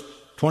Proverbs, verse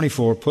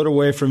 24, put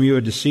away from you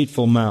a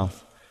deceitful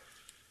mouth.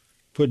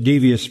 Put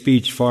devious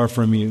speech far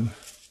from you.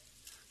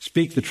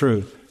 Speak the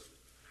truth.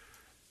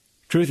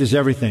 Truth is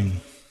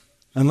everything.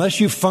 Unless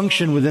you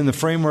function within the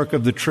framework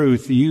of the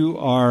truth, you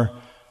are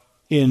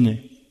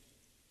in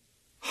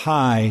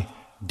high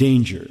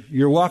danger.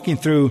 You're walking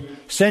through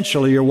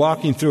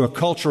a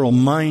cultural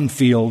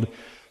minefield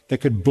that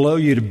could blow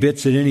you to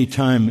bits at any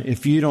time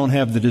if you don't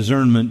have the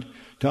discernment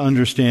to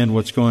understand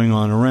what's going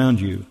on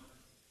around you.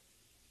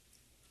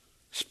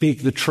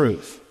 Speak the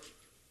truth.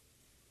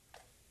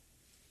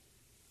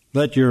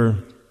 Let your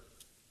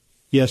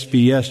yes be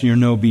yes and your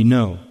no be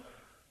no.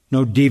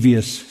 No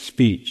devious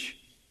speech.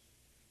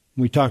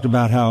 We talked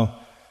about how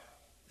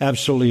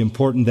absolutely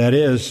important that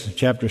is.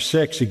 Chapter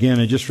 6, again,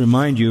 I just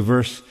remind you,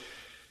 verse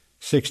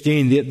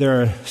 16,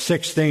 there are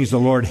 6 things the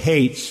Lord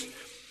hates.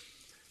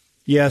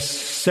 Yes,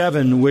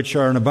 7 which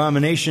are an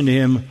abomination to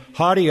Him: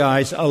 haughty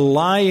eyes, a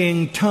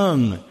lying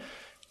tongue.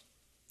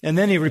 And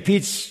then He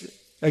repeats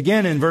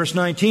again in verse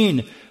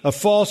 19, a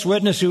false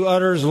witness who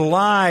utters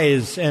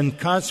lies and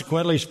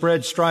consequently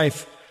spreads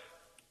strife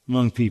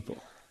among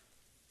people.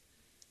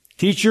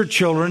 Teach your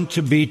children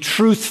to be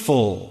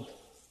truthful.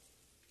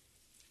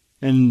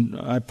 And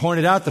I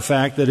pointed out the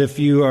fact that if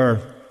you are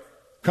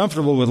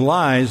comfortable with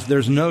lies,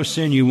 there's no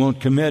sin you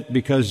won't commit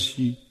because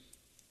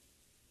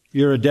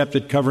you're adept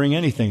at covering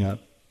anything up.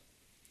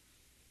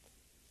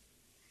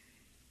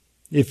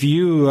 If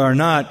you are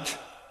not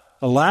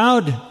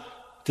allowed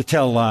to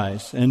tell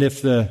lies, and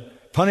if the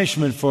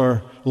punishment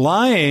for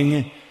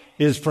lying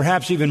is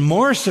perhaps even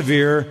more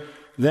severe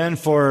than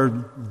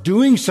for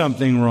doing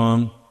something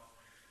wrong,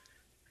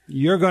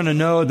 you're going to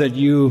know that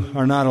you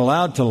are not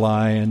allowed to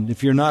lie. And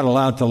if you're not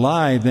allowed to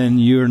lie, then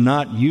you're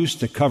not used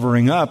to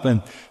covering up,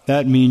 and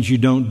that means you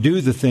don't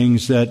do the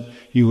things that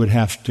you would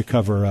have to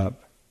cover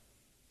up.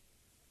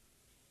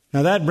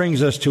 Now that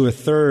brings us to a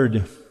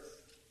third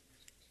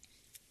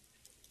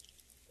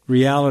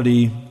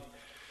reality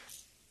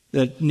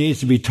that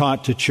needs to be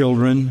taught to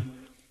children.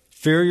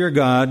 Fear your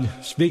God,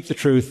 speak the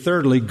truth.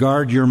 Thirdly,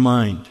 guard your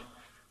mind.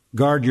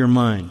 Guard your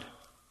mind.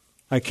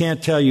 I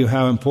can't tell you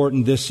how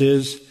important this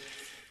is.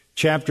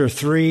 Chapter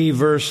 3,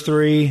 verse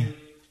 3.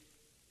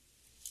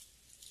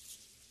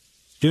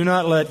 Do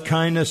not let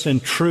kindness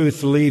and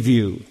truth leave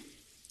you.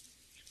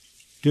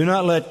 Do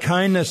not let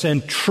kindness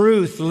and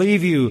truth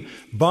leave you.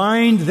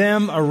 Bind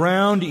them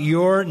around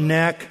your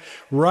neck.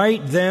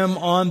 Write them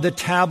on the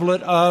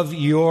tablet of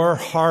your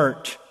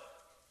heart.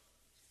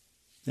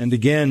 And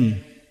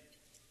again,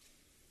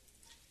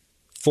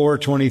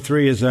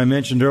 4:23, as I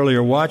mentioned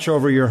earlier, watch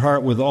over your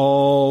heart with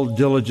all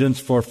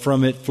diligence, for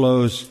from it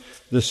flows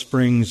the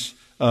springs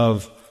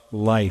of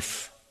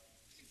life.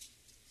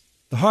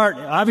 The heart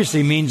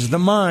obviously means the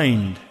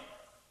mind.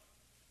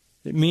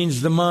 It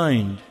means the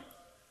mind.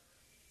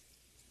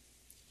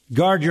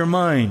 Guard your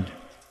mind.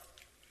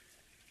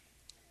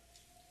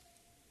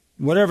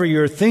 Whatever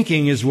you're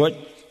thinking is what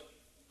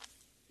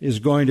is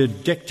going to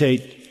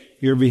dictate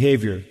your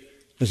behavior.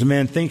 As a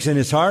man thinks in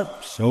his heart,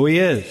 so he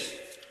is.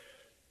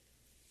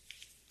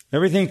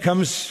 Everything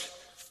comes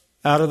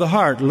out of the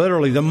heart,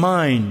 literally the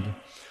mind.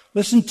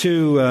 Listen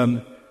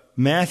to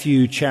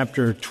Matthew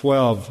chapter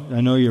 12.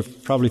 I know you're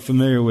probably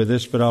familiar with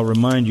this, but I'll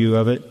remind you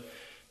of it.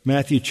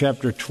 Matthew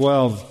chapter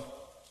 12,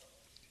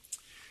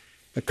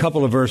 a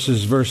couple of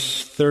verses,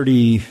 verse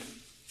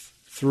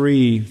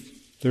 33,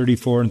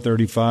 34, and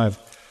 35.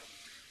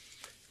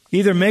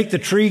 Either make the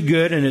tree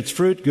good and its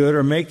fruit good,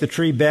 or make the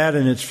tree bad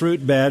and its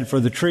fruit bad, for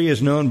the tree is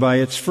known by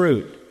its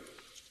fruit.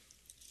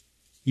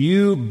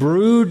 You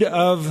brood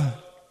of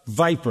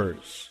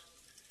vipers,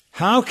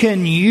 how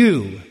can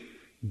you,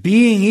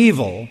 being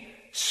evil,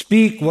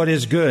 speak what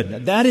is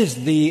good? That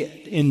is the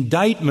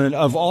indictment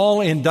of all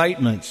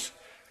indictments.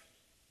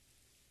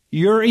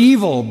 You're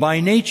evil by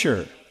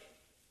nature.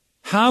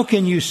 How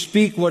can you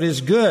speak what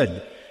is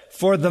good?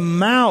 For the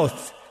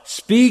mouth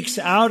speaks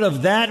out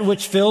of that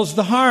which fills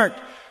the heart.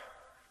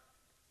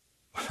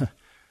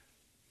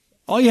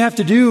 All you have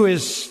to do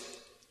is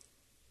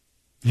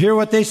hear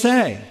what they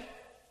say,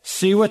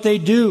 see what they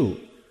do,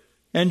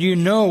 and you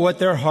know what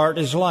their heart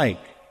is like.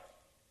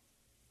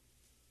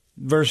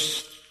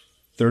 Verse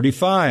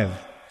 35,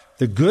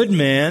 the good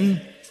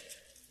man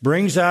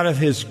brings out of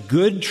his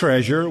good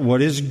treasure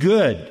what is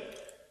good.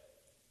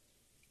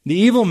 The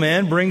evil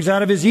man brings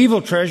out of his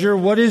evil treasure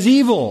what is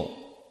evil.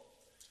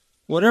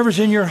 Whatever's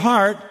in your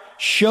heart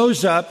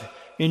shows up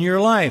in your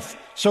life.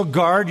 So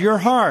guard your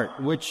heart,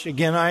 which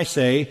again I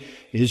say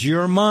is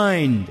your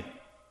mind.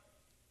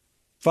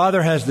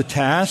 Father has the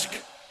task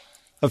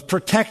of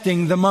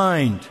protecting the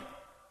mind.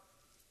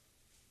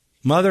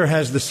 Mother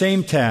has the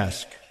same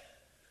task.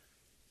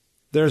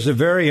 There's a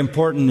very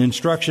important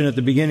instruction at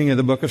the beginning of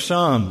the book of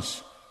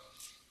Psalms.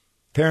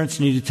 Parents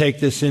need to take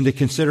this into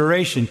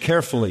consideration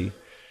carefully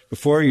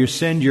before you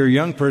send your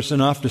young person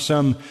off to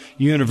some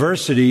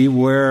university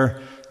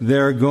where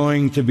they're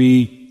going to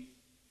be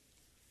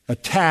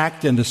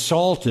attacked and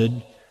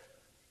assaulted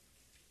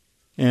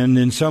and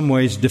in some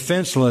ways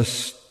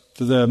defenseless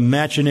to the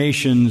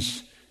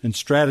machinations and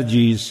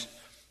strategies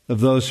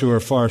of those who are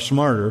far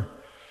smarter.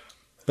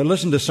 But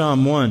listen to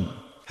Psalm 1.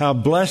 How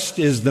blessed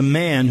is the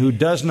man who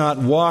does not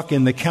walk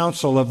in the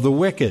counsel of the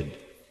wicked,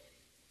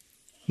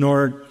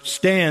 nor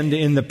stand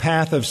in the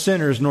path of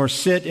sinners, nor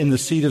sit in the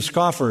seat of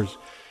scoffers.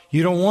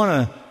 You don't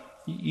want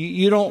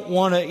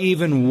to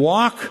even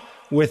walk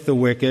with the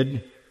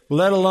wicked,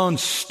 let alone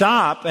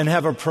stop and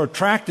have a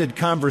protracted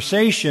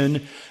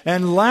conversation.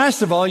 And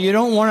last of all, you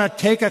don't want to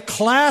take a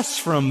class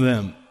from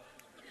them.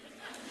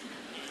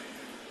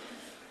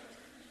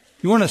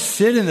 You want to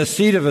sit in the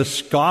seat of a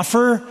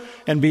scoffer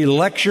and be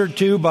lectured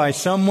to by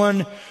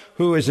someone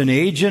who is an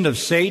agent of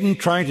Satan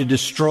trying to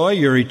destroy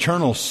your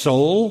eternal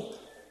soul?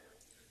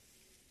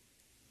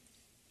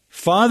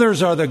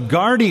 Fathers are the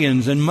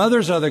guardians and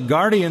mothers are the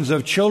guardians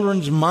of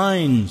children's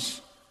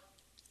minds.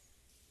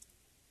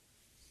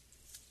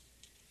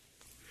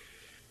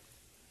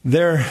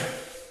 There's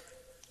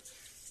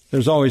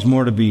always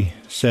more to be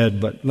said,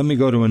 but let me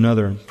go to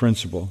another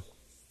principle.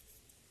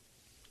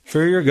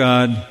 Fear your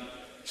God,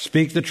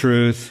 speak the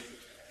truth,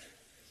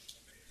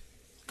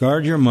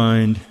 guard your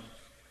mind,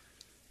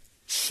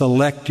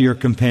 select your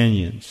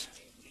companions.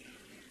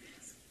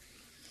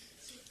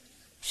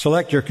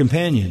 Select your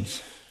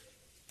companions.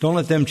 Don't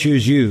let them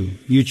choose you.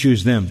 You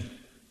choose them.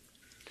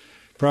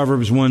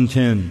 Proverbs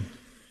 1:10.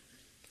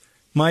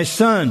 My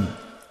son,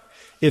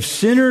 if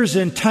sinners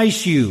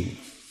entice you,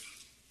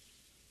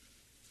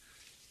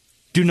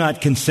 do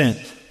not consent.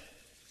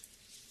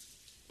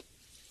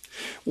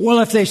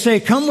 Well, if they say,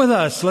 come with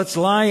us, let's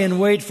lie in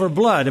wait for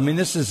blood. I mean,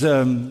 this is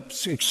an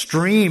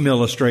extreme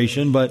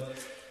illustration, but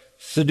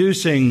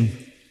seducing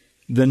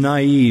the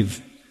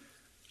naive.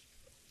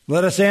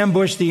 Let us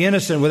ambush the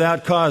innocent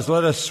without cause.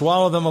 Let us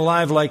swallow them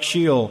alive like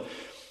Sheol,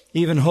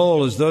 even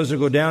whole as those who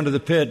go down to the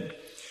pit.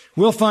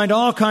 We'll find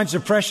all kinds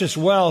of precious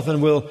wealth,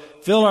 and we'll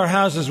fill our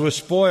houses with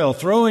spoil.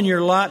 Throw in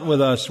your lot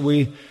with us.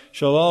 We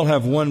shall all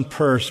have one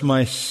purse.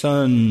 My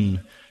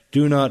son,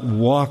 do not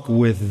walk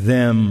with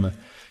them.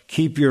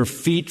 Keep your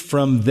feet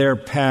from their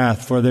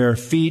path, for their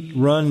feet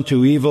run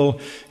to evil,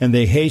 and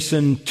they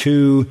hasten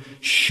to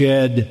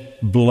shed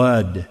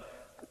blood.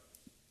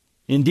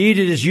 Indeed,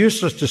 it is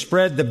useless to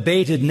spread the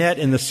baited net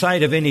in the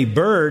sight of any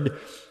bird,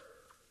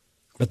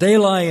 but they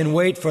lie in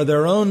wait for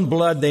their own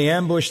blood. They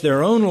ambush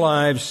their own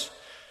lives.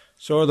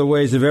 So are the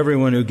ways of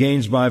everyone who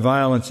gains by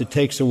violence. It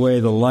takes away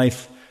the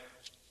life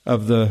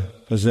of the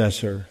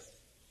possessor.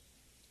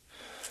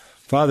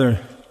 Father,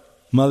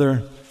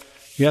 mother,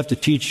 you have to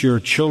teach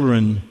your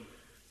children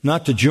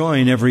not to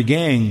join every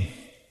gang,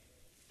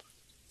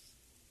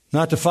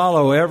 not to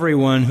follow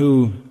everyone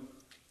who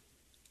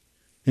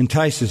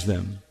entices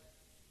them.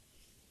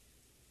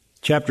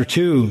 Chapter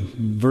 2,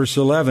 verse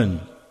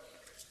 11.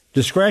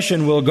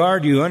 Discretion will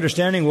guard you,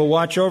 understanding will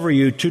watch over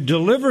you, to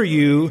deliver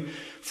you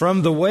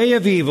from the way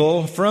of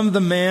evil, from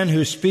the man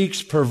who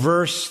speaks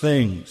perverse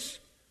things.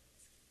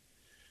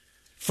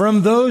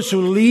 From those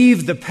who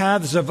leave the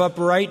paths of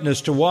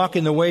uprightness to walk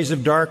in the ways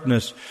of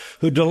darkness,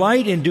 who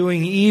delight in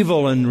doing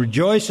evil and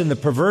rejoice in the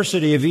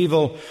perversity of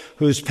evil,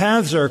 whose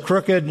paths are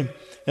crooked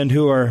and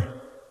who are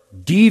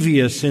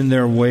devious in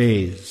their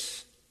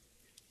ways.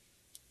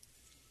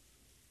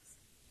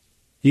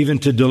 Even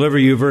to deliver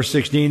you, verse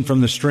 16,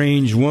 from the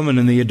strange woman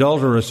and the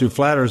adulteress who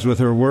flatters with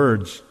her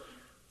words.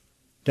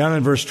 Down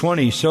in verse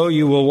 20, so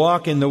you will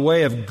walk in the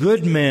way of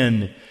good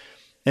men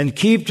and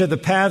keep to the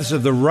paths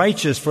of the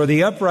righteous, for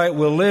the upright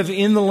will live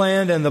in the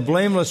land and the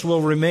blameless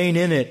will remain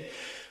in it.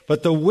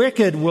 But the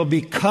wicked will be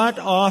cut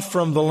off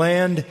from the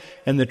land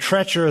and the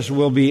treacherous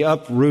will be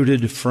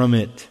uprooted from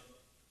it.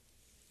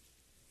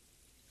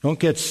 Don't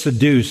get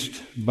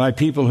seduced by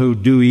people who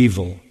do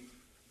evil,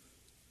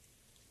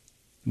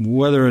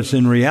 whether it's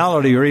in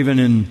reality or even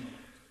in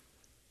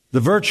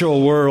the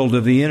virtual world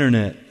of the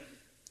internet.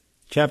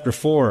 Chapter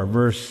 4,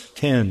 verse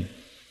 10.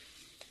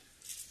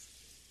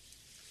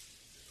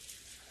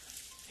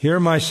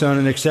 Hear, my son,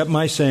 and accept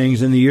my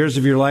sayings, and the years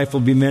of your life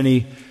will be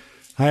many.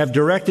 I have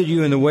directed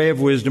you in the way of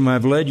wisdom. I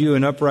have led you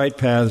in upright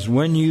paths.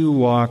 When you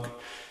walk,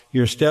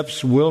 your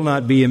steps will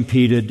not be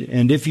impeded,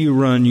 and if you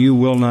run, you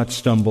will not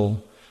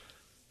stumble.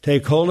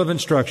 Take hold of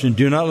instruction.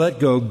 Do not let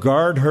go.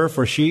 Guard her,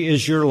 for she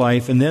is your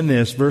life. And then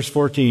this, verse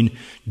 14,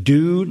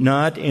 do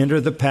not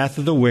enter the path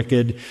of the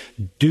wicked.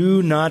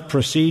 Do not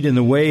proceed in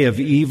the way of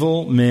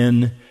evil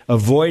men.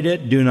 Avoid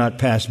it. Do not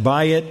pass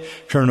by it.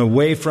 Turn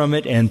away from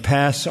it and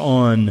pass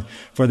on.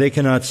 For they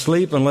cannot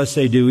sleep unless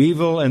they do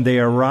evil, and they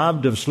are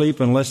robbed of sleep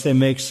unless they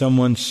make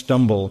someone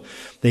stumble.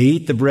 They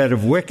eat the bread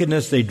of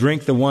wickedness. They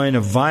drink the wine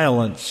of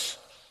violence.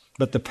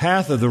 But the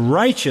path of the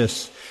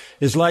righteous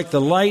is like the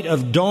light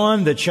of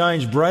dawn that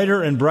shines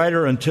brighter and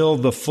brighter until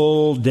the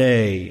full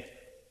day.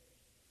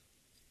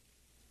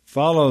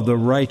 Follow the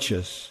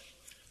righteous,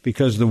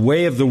 because the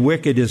way of the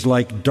wicked is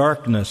like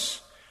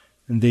darkness,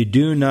 and they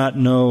do not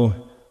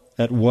know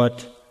at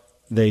what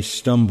they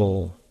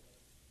stumble.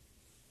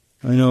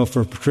 I know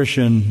for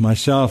Patricia and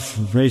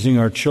myself, raising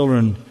our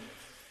children,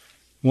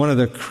 one of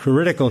the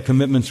critical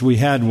commitments we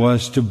had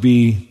was to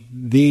be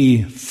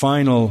the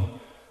final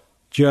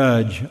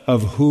judge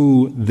of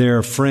who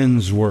their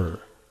friends were.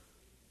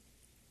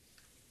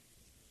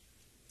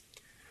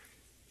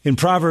 In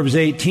Proverbs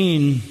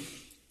 18,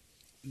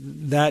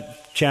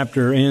 that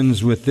chapter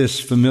ends with this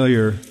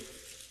familiar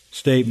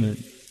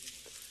statement.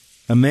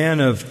 A man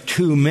of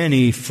too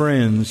many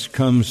friends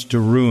comes to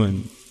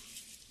ruin.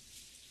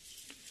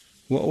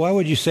 Well, why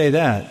would you say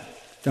that?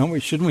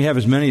 Shouldn't we have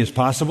as many as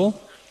possible?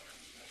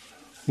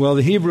 Well,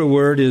 the Hebrew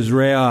word is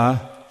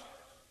re'ah.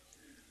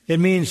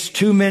 It means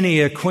too many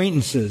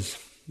acquaintances.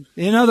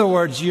 In other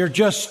words, you're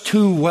just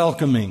too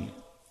welcoming.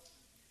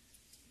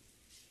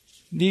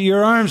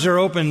 Your arms are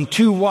open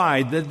too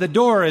wide. The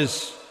door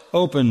is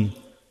open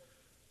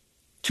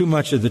too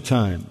much of the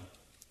time.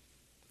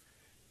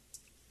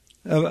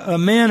 A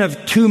man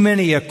of too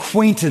many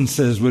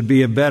acquaintances would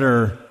be a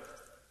better,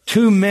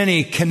 too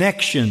many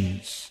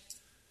connections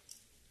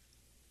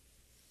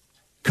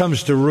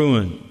comes to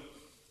ruin.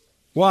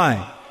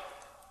 Why?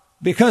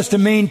 Because to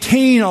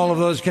maintain all of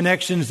those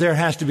connections, there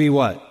has to be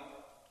what?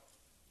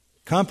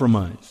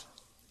 Compromise.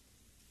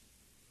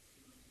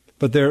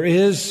 But there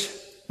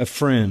is a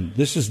friend.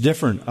 This is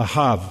different.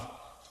 Ahav.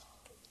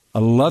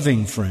 A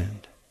loving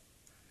friend.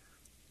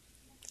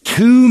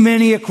 Too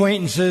many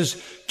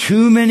acquaintances,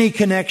 too many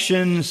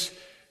connections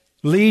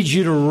leads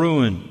you to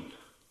ruin.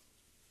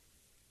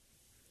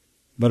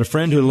 But a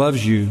friend who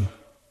loves you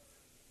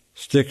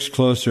sticks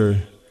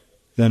closer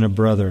than a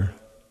brother.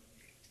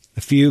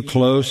 A few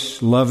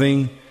close,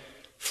 loving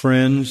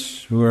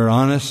friends who are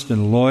honest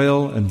and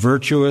loyal and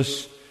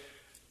virtuous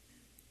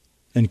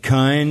and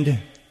kind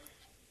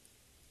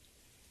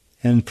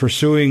and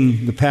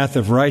pursuing the path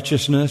of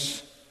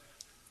righteousness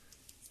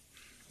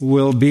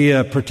will be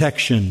a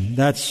protection.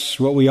 That's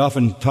what we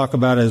often talk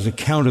about as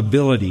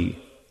accountability.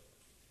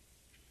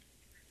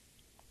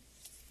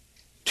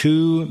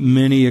 Too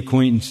many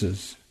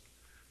acquaintances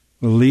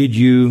will lead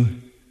you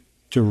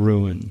to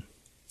ruin.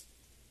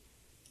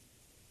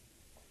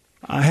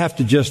 I have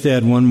to just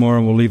add one more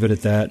and we'll leave it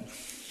at that.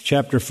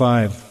 Chapter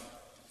 5,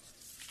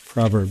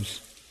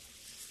 Proverbs.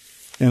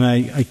 And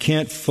I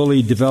can't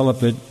fully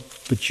develop it,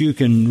 but you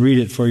can read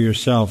it for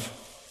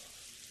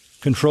yourself.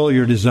 Control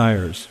your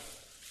desires.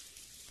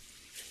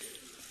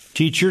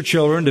 Teach your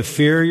children to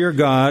fear your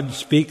God,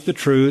 speak the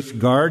truth,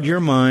 guard your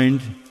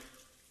mind,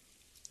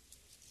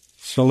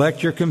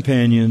 select your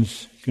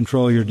companions,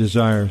 control your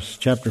desires.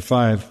 Chapter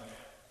 5,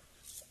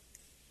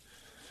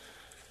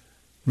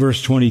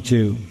 verse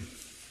 22.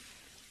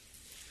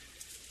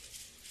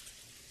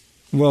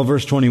 Well,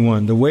 verse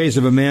 21. The ways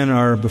of a man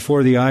are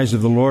before the eyes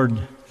of the Lord,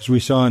 as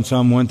we saw in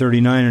Psalm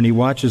 139, and he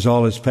watches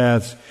all his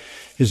paths.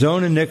 His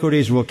own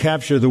iniquities will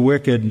capture the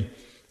wicked,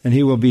 and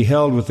he will be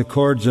held with the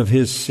cords of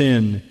his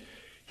sin.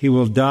 He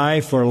will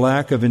die for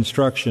lack of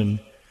instruction,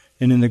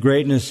 and in the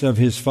greatness of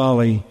his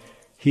folly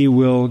he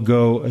will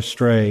go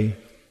astray.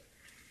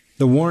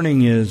 The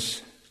warning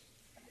is,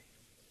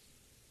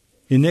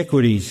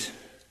 iniquities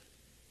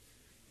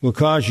will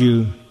cause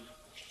you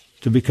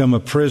to become a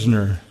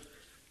prisoner,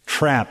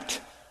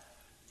 trapped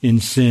in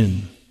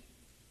sin.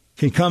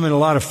 Can come in a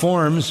lot of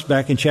forms.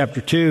 Back in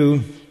chapter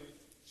 2,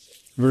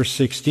 verse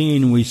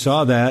 16, we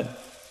saw that.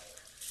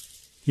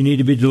 You need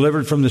to be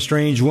delivered from the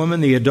strange woman,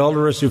 the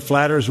adulteress who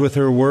flatters with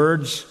her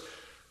words,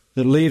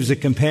 that leaves the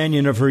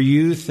companion of her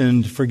youth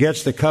and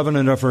forgets the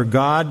covenant of her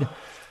God.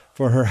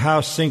 For her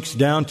house sinks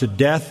down to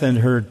death, and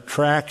her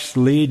tracks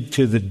lead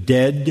to the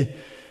dead.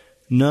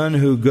 None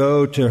who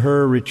go to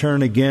her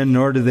return again,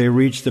 nor do they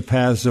reach the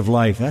paths of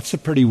life. That's a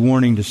pretty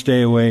warning to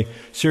stay away,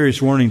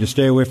 serious warning to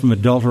stay away from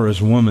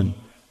adulterous woman.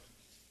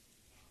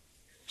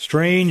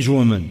 Strange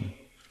woman,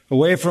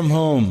 away from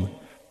home,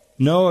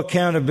 no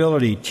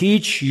accountability.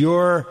 Teach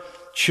your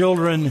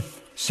children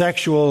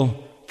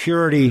sexual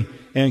purity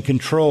and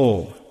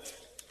control.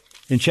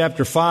 In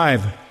chapter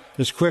 5,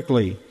 just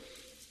quickly,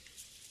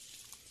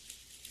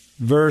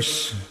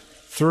 verse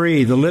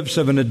 3, the lips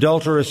of an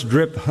adulteress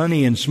drip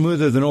honey, and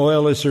smoother than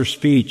oil is her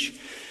speech.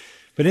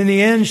 But in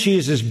the end she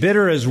is as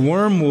bitter as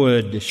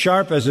wormwood,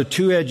 sharp as a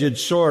two-edged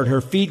sword. Her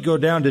feet go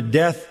down to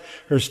death,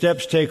 her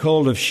steps take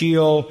hold of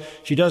Sheol.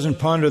 She doesn't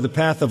ponder the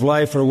path of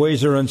life, her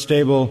ways are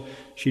unstable,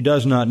 she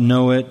does not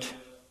know it.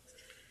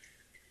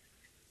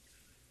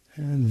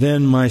 And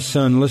then, my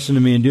son, listen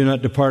to me and do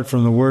not depart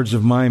from the words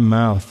of my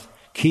mouth.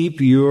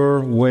 Keep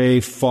your way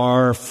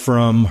far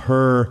from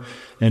her,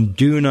 and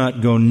do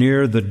not go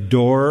near the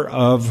door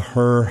of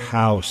her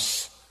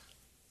house.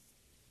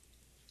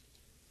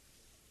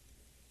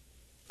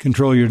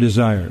 Control your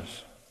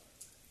desires.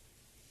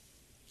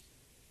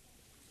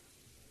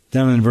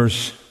 Down in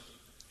verse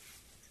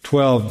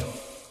 12,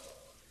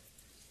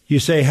 you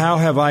say, how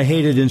have I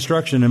hated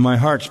instruction, and my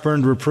heart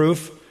spurned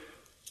reproof?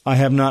 I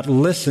have not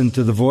listened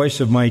to the voice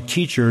of my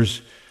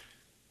teachers,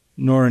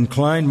 nor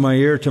inclined my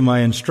ear to my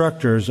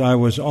instructors. I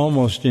was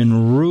almost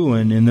in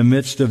ruin in the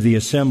midst of the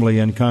assembly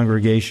and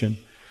congregation.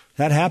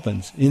 That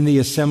happens in the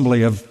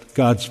assembly of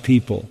God's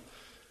people.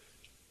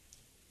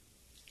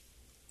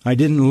 I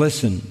didn't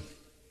listen.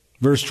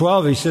 Verse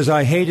 12, he says,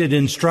 I hated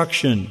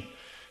instruction.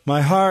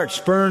 My heart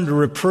spurned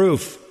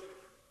reproof.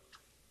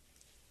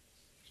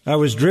 I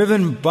was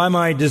driven by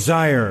my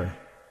desire,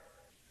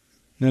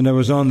 and I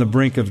was on the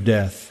brink of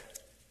death.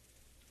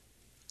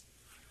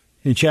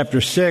 In chapter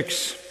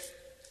 6,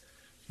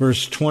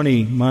 verse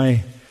 20,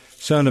 my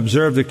son,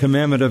 observe the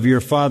commandment of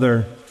your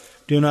father.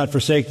 Do not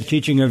forsake the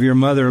teaching of your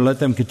mother. Let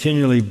them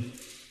continually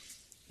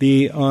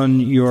be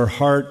on your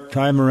heart,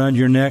 tie them around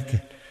your neck,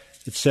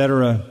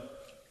 etc.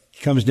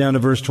 He comes down to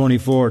verse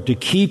 24. To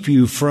keep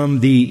you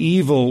from the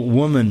evil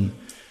woman,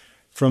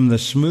 from the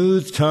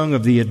smooth tongue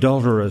of the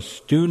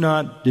adulteress. Do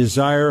not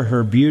desire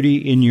her beauty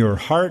in your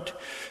heart,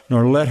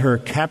 nor let her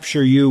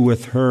capture you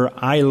with her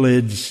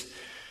eyelids.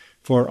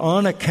 For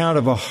on account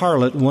of a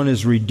harlot, one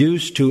is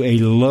reduced to a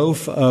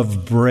loaf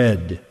of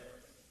bread,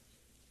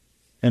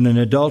 and an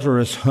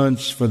adulteress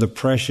hunts for the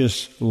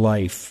precious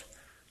life.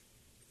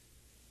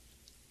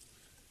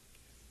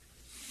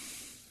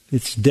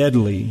 It's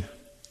deadly.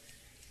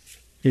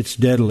 It's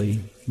deadly.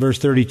 Verse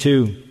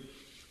 32,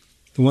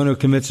 the one who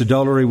commits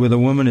adultery with a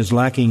woman is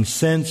lacking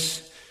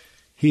sense.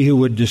 He who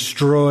would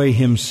destroy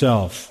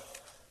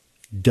himself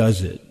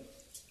does it.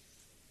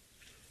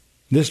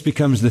 This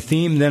becomes the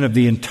theme then of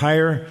the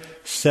entire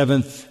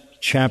 7th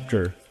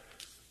chapter.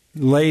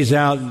 It lays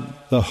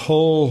out the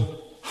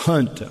whole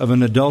hunt of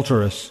an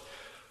adulteress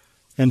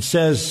and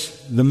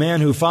says the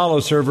man who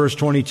follows her, verse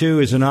 22,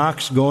 is an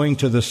ox going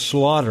to the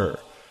slaughter.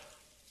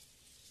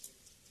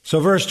 So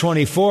verse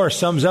 24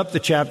 sums up the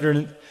chapter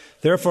and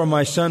Therefore,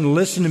 my son,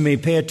 listen to me.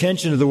 Pay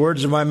attention to the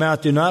words of my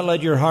mouth. Do not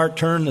let your heart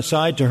turn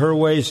aside to her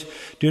ways.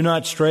 Do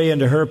not stray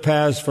into her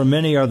paths, for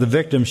many are the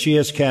victims she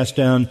has cast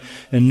down,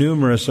 and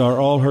numerous are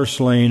all her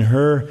slain.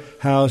 Her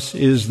house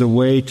is the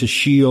way to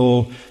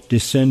Sheol,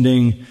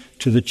 descending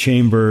to the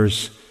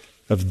chambers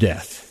of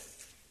death.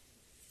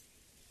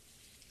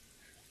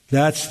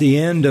 That's the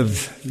end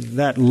of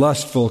that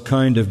lustful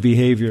kind of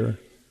behavior.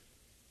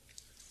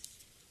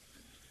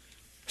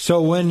 So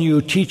when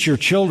you teach your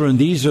children,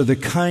 these are the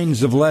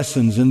kinds of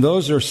lessons, and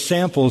those are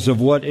samples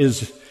of what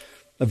is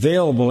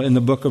available in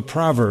the book of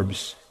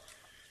Proverbs.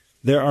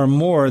 There are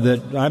more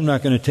that I'm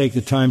not going to take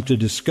the time to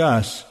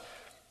discuss,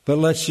 but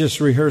let's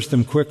just rehearse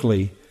them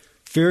quickly.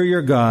 Fear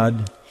your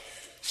God,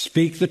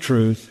 speak the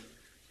truth,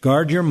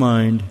 guard your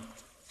mind,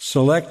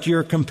 select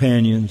your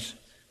companions,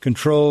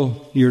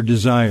 control your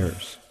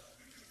desires.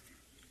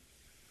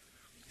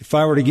 If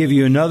I were to give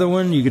you another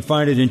one, you could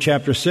find it in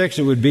chapter 6.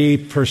 It would be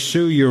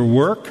pursue your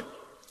work.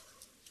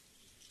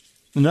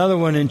 Another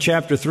one in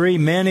chapter 3,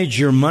 manage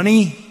your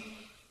money.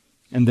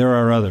 And there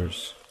are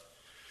others.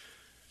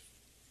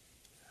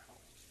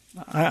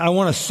 I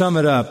want to sum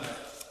it up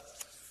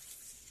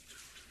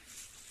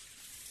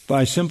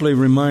by simply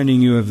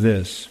reminding you of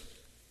this.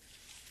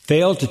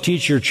 Fail to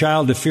teach your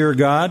child to fear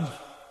God,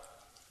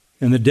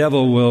 and the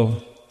devil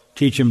will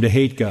teach him to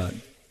hate God.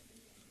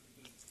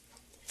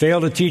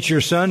 Fail to teach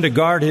your son to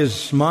guard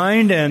his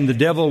mind, and the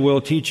devil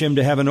will teach him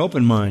to have an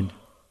open mind.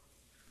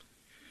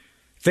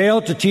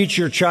 Fail to teach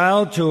your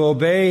child to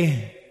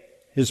obey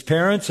his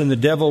parents, and the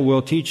devil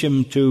will teach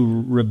him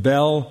to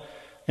rebel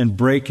and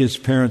break his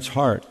parents'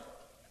 heart.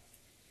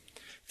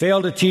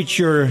 Fail to teach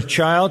your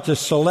child to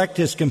select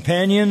his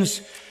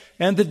companions,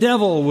 and the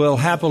devil will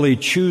happily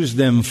choose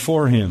them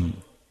for him.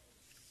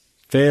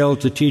 Fail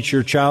to teach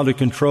your child to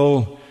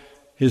control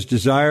his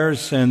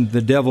desires, and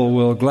the devil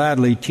will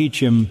gladly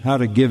teach him how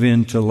to give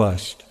in to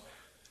lust.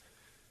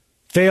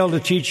 Fail to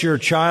teach your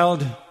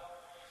child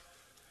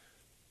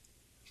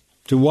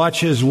to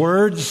watch his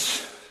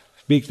words,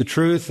 speak the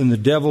truth, and the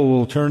devil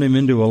will turn him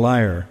into a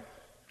liar.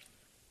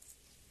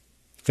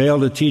 Fail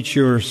to teach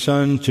your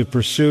son to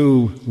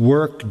pursue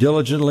work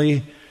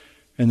diligently,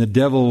 and the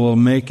devil will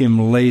make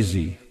him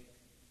lazy,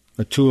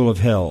 a tool of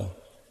hell.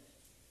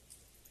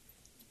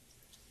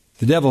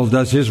 The devil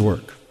does his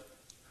work.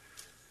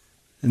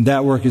 And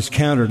that work is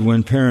countered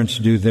when parents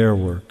do their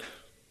work.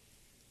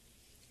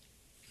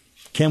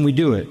 Can we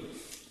do it?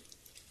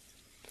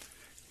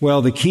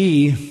 Well, the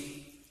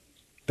key,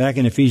 back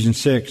in Ephesians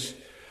 6,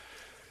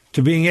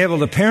 to being able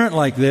to parent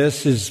like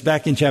this is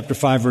back in chapter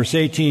 5, verse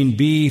 18,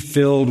 be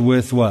filled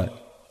with what?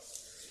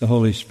 The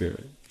Holy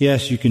Spirit.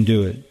 Yes, you can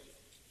do it.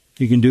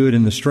 You can do it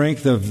in the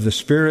strength of the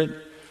Spirit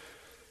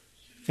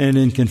and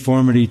in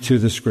conformity to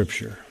the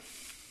Scripture.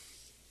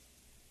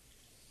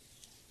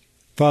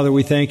 Father,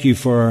 we thank you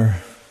for our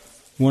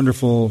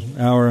wonderful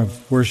hour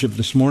of worship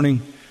this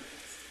morning.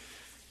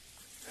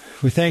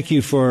 We thank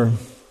you for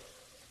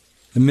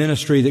the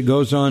ministry that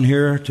goes on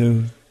here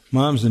to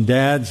moms and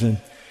dads and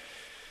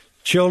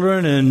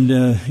children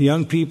and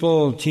young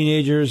people,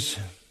 teenagers,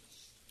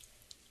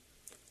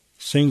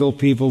 single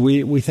people.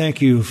 We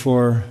thank you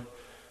for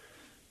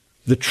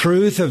the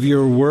truth of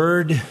your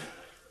word.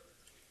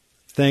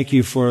 Thank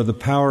you for the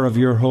power of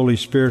your Holy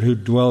Spirit who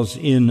dwells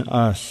in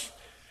us.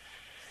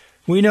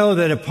 We know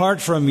that apart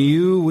from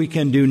you, we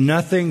can do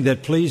nothing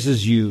that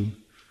pleases you.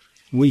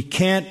 We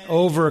can't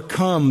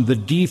overcome the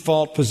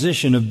default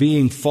position of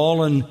being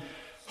fallen,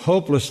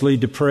 hopelessly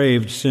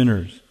depraved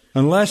sinners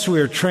unless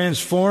we are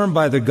transformed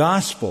by the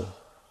gospel.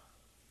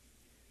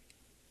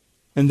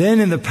 And then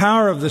in the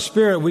power of the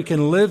Spirit, we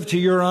can live to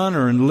your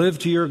honor and live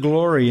to your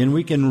glory, and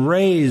we can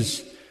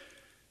raise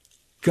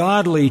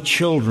godly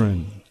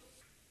children.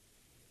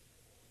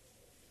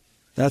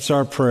 That's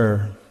our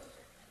prayer.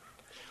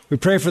 We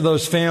pray for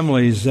those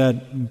families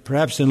that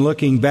perhaps in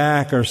looking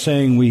back are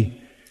saying we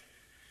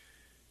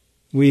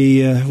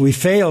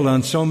failed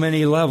on so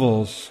many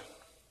levels.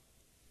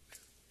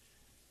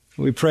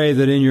 We pray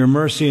that in your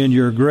mercy and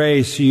your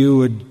grace you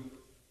would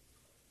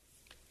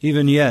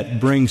even yet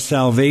bring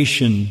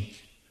salvation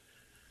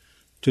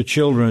to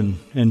children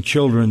and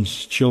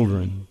children's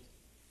children.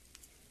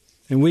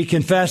 And we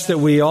confess that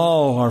we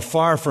all are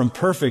far from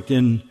perfect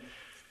in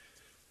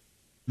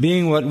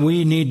being what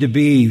we need to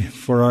be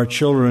for our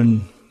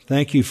children.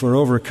 Thank you for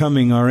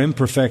overcoming our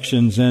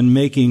imperfections and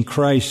making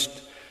Christ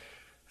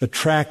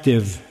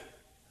attractive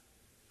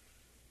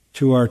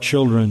to our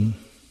children.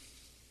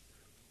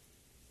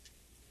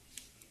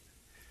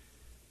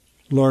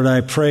 Lord,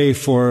 I pray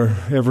for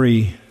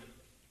every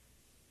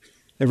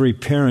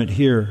parent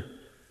here.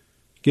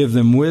 Give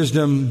them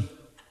wisdom.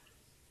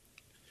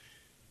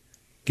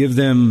 Give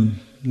them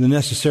the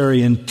necessary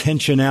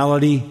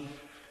intentionality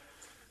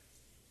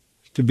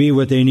to be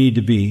what they need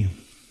to be.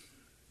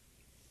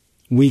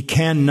 We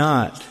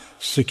cannot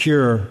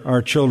secure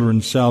our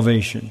children's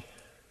salvation.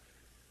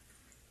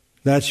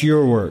 That's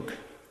your work.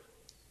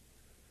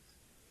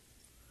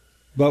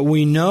 But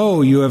we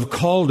know you have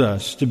called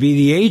us to be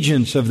the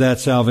agents of that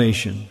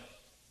salvation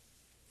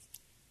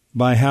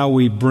by how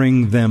we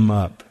bring them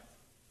up.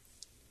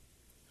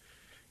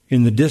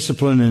 in the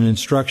discipline and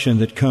instruction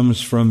that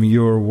comes from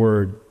your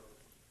word.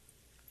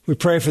 We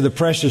pray for the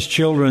precious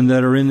children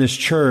that are in this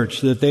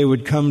church, that they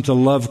would come to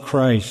love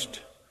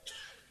Christ,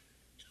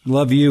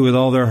 love you with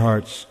all their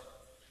hearts.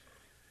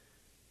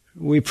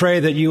 We pray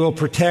that you will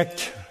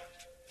protect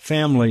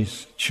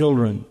families,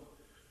 children,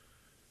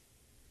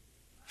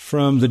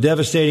 from the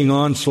devastating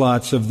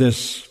onslaughts of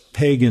this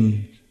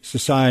pagan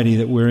society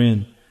that we're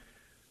in,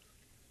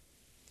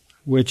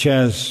 which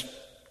has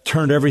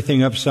turned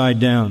everything upside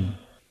down.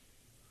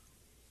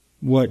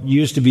 What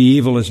used to be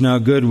evil is now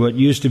good. What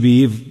used to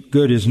be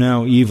good is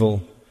now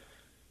evil.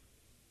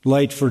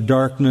 Light for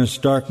darkness,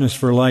 darkness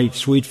for light,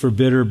 sweet for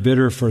bitter,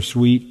 bitter for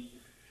sweet.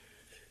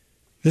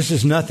 This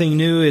is nothing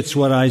new. It's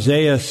what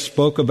Isaiah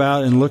spoke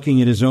about in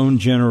looking at his own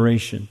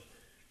generation.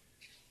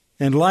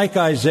 And like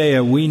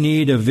Isaiah, we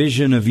need a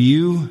vision of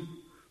you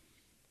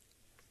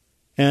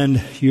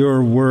and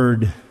your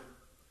word.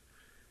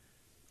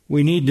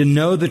 We need to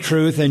know the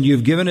truth, and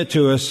you've given it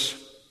to us.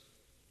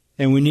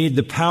 And we need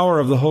the power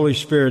of the Holy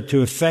Spirit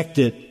to effect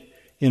it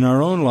in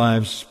our own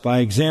lives by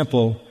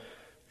example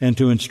and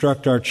to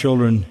instruct our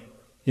children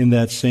in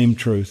that same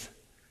truth.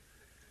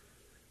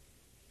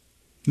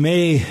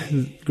 May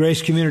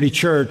Grace Community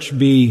Church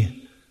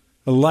be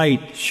a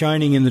light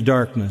shining in the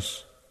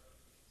darkness.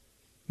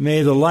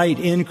 May the light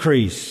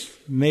increase.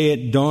 May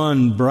it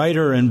dawn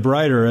brighter and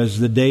brighter as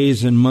the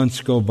days and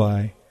months go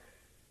by.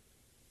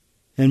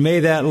 And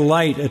may that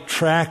light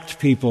attract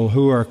people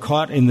who are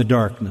caught in the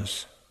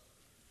darkness.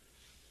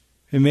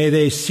 And may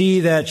they see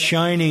that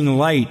shining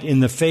light in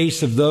the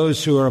face of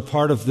those who are a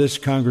part of this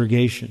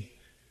congregation.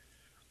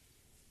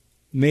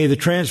 May the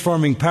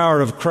transforming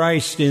power of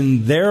Christ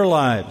in their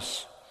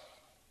lives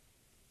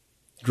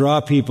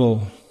draw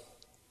people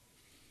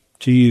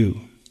to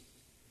you.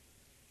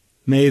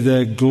 May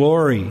the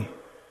glory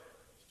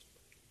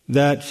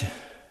that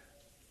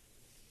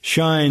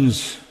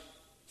shines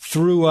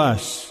through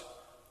us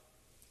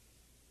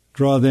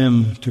draw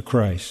them to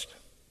Christ.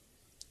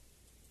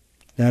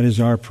 That is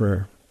our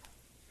prayer.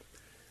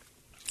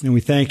 And we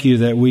thank you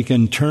that we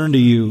can turn to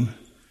you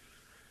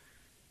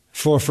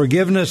for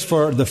forgiveness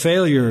for the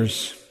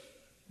failures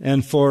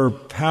and for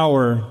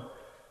power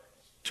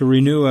to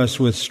renew us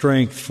with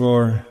strength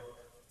for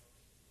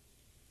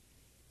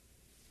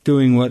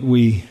doing what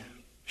we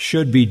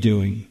should be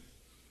doing.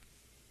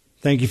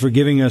 Thank you for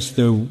giving us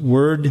the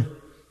Word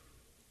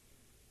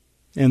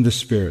and the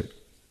Spirit.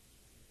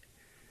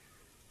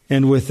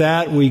 And with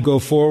that, we go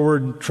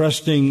forward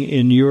trusting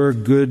in your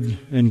good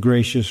and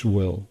gracious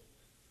will.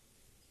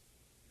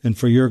 And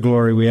for your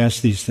glory, we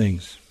ask these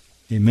things.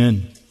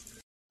 Amen.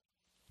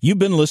 You've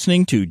been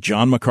listening to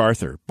John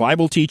MacArthur,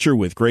 Bible teacher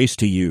with Grace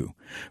to You.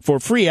 For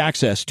free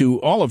access to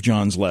all of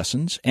John's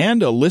lessons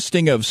and a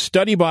listing of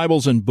study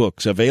Bibles and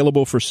books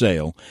available for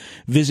sale,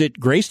 visit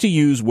Grace to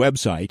You's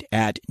website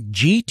at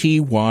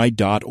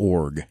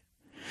gty.org.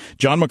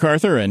 John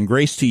MacArthur and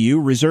Grace to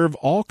You reserve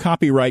all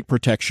copyright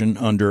protection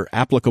under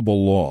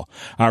applicable law.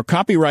 Our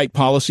copyright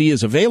policy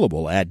is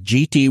available at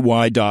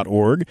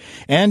gty.org,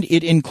 and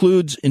it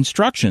includes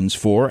instructions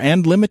for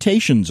and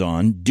limitations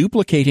on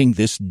duplicating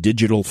this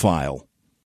digital file.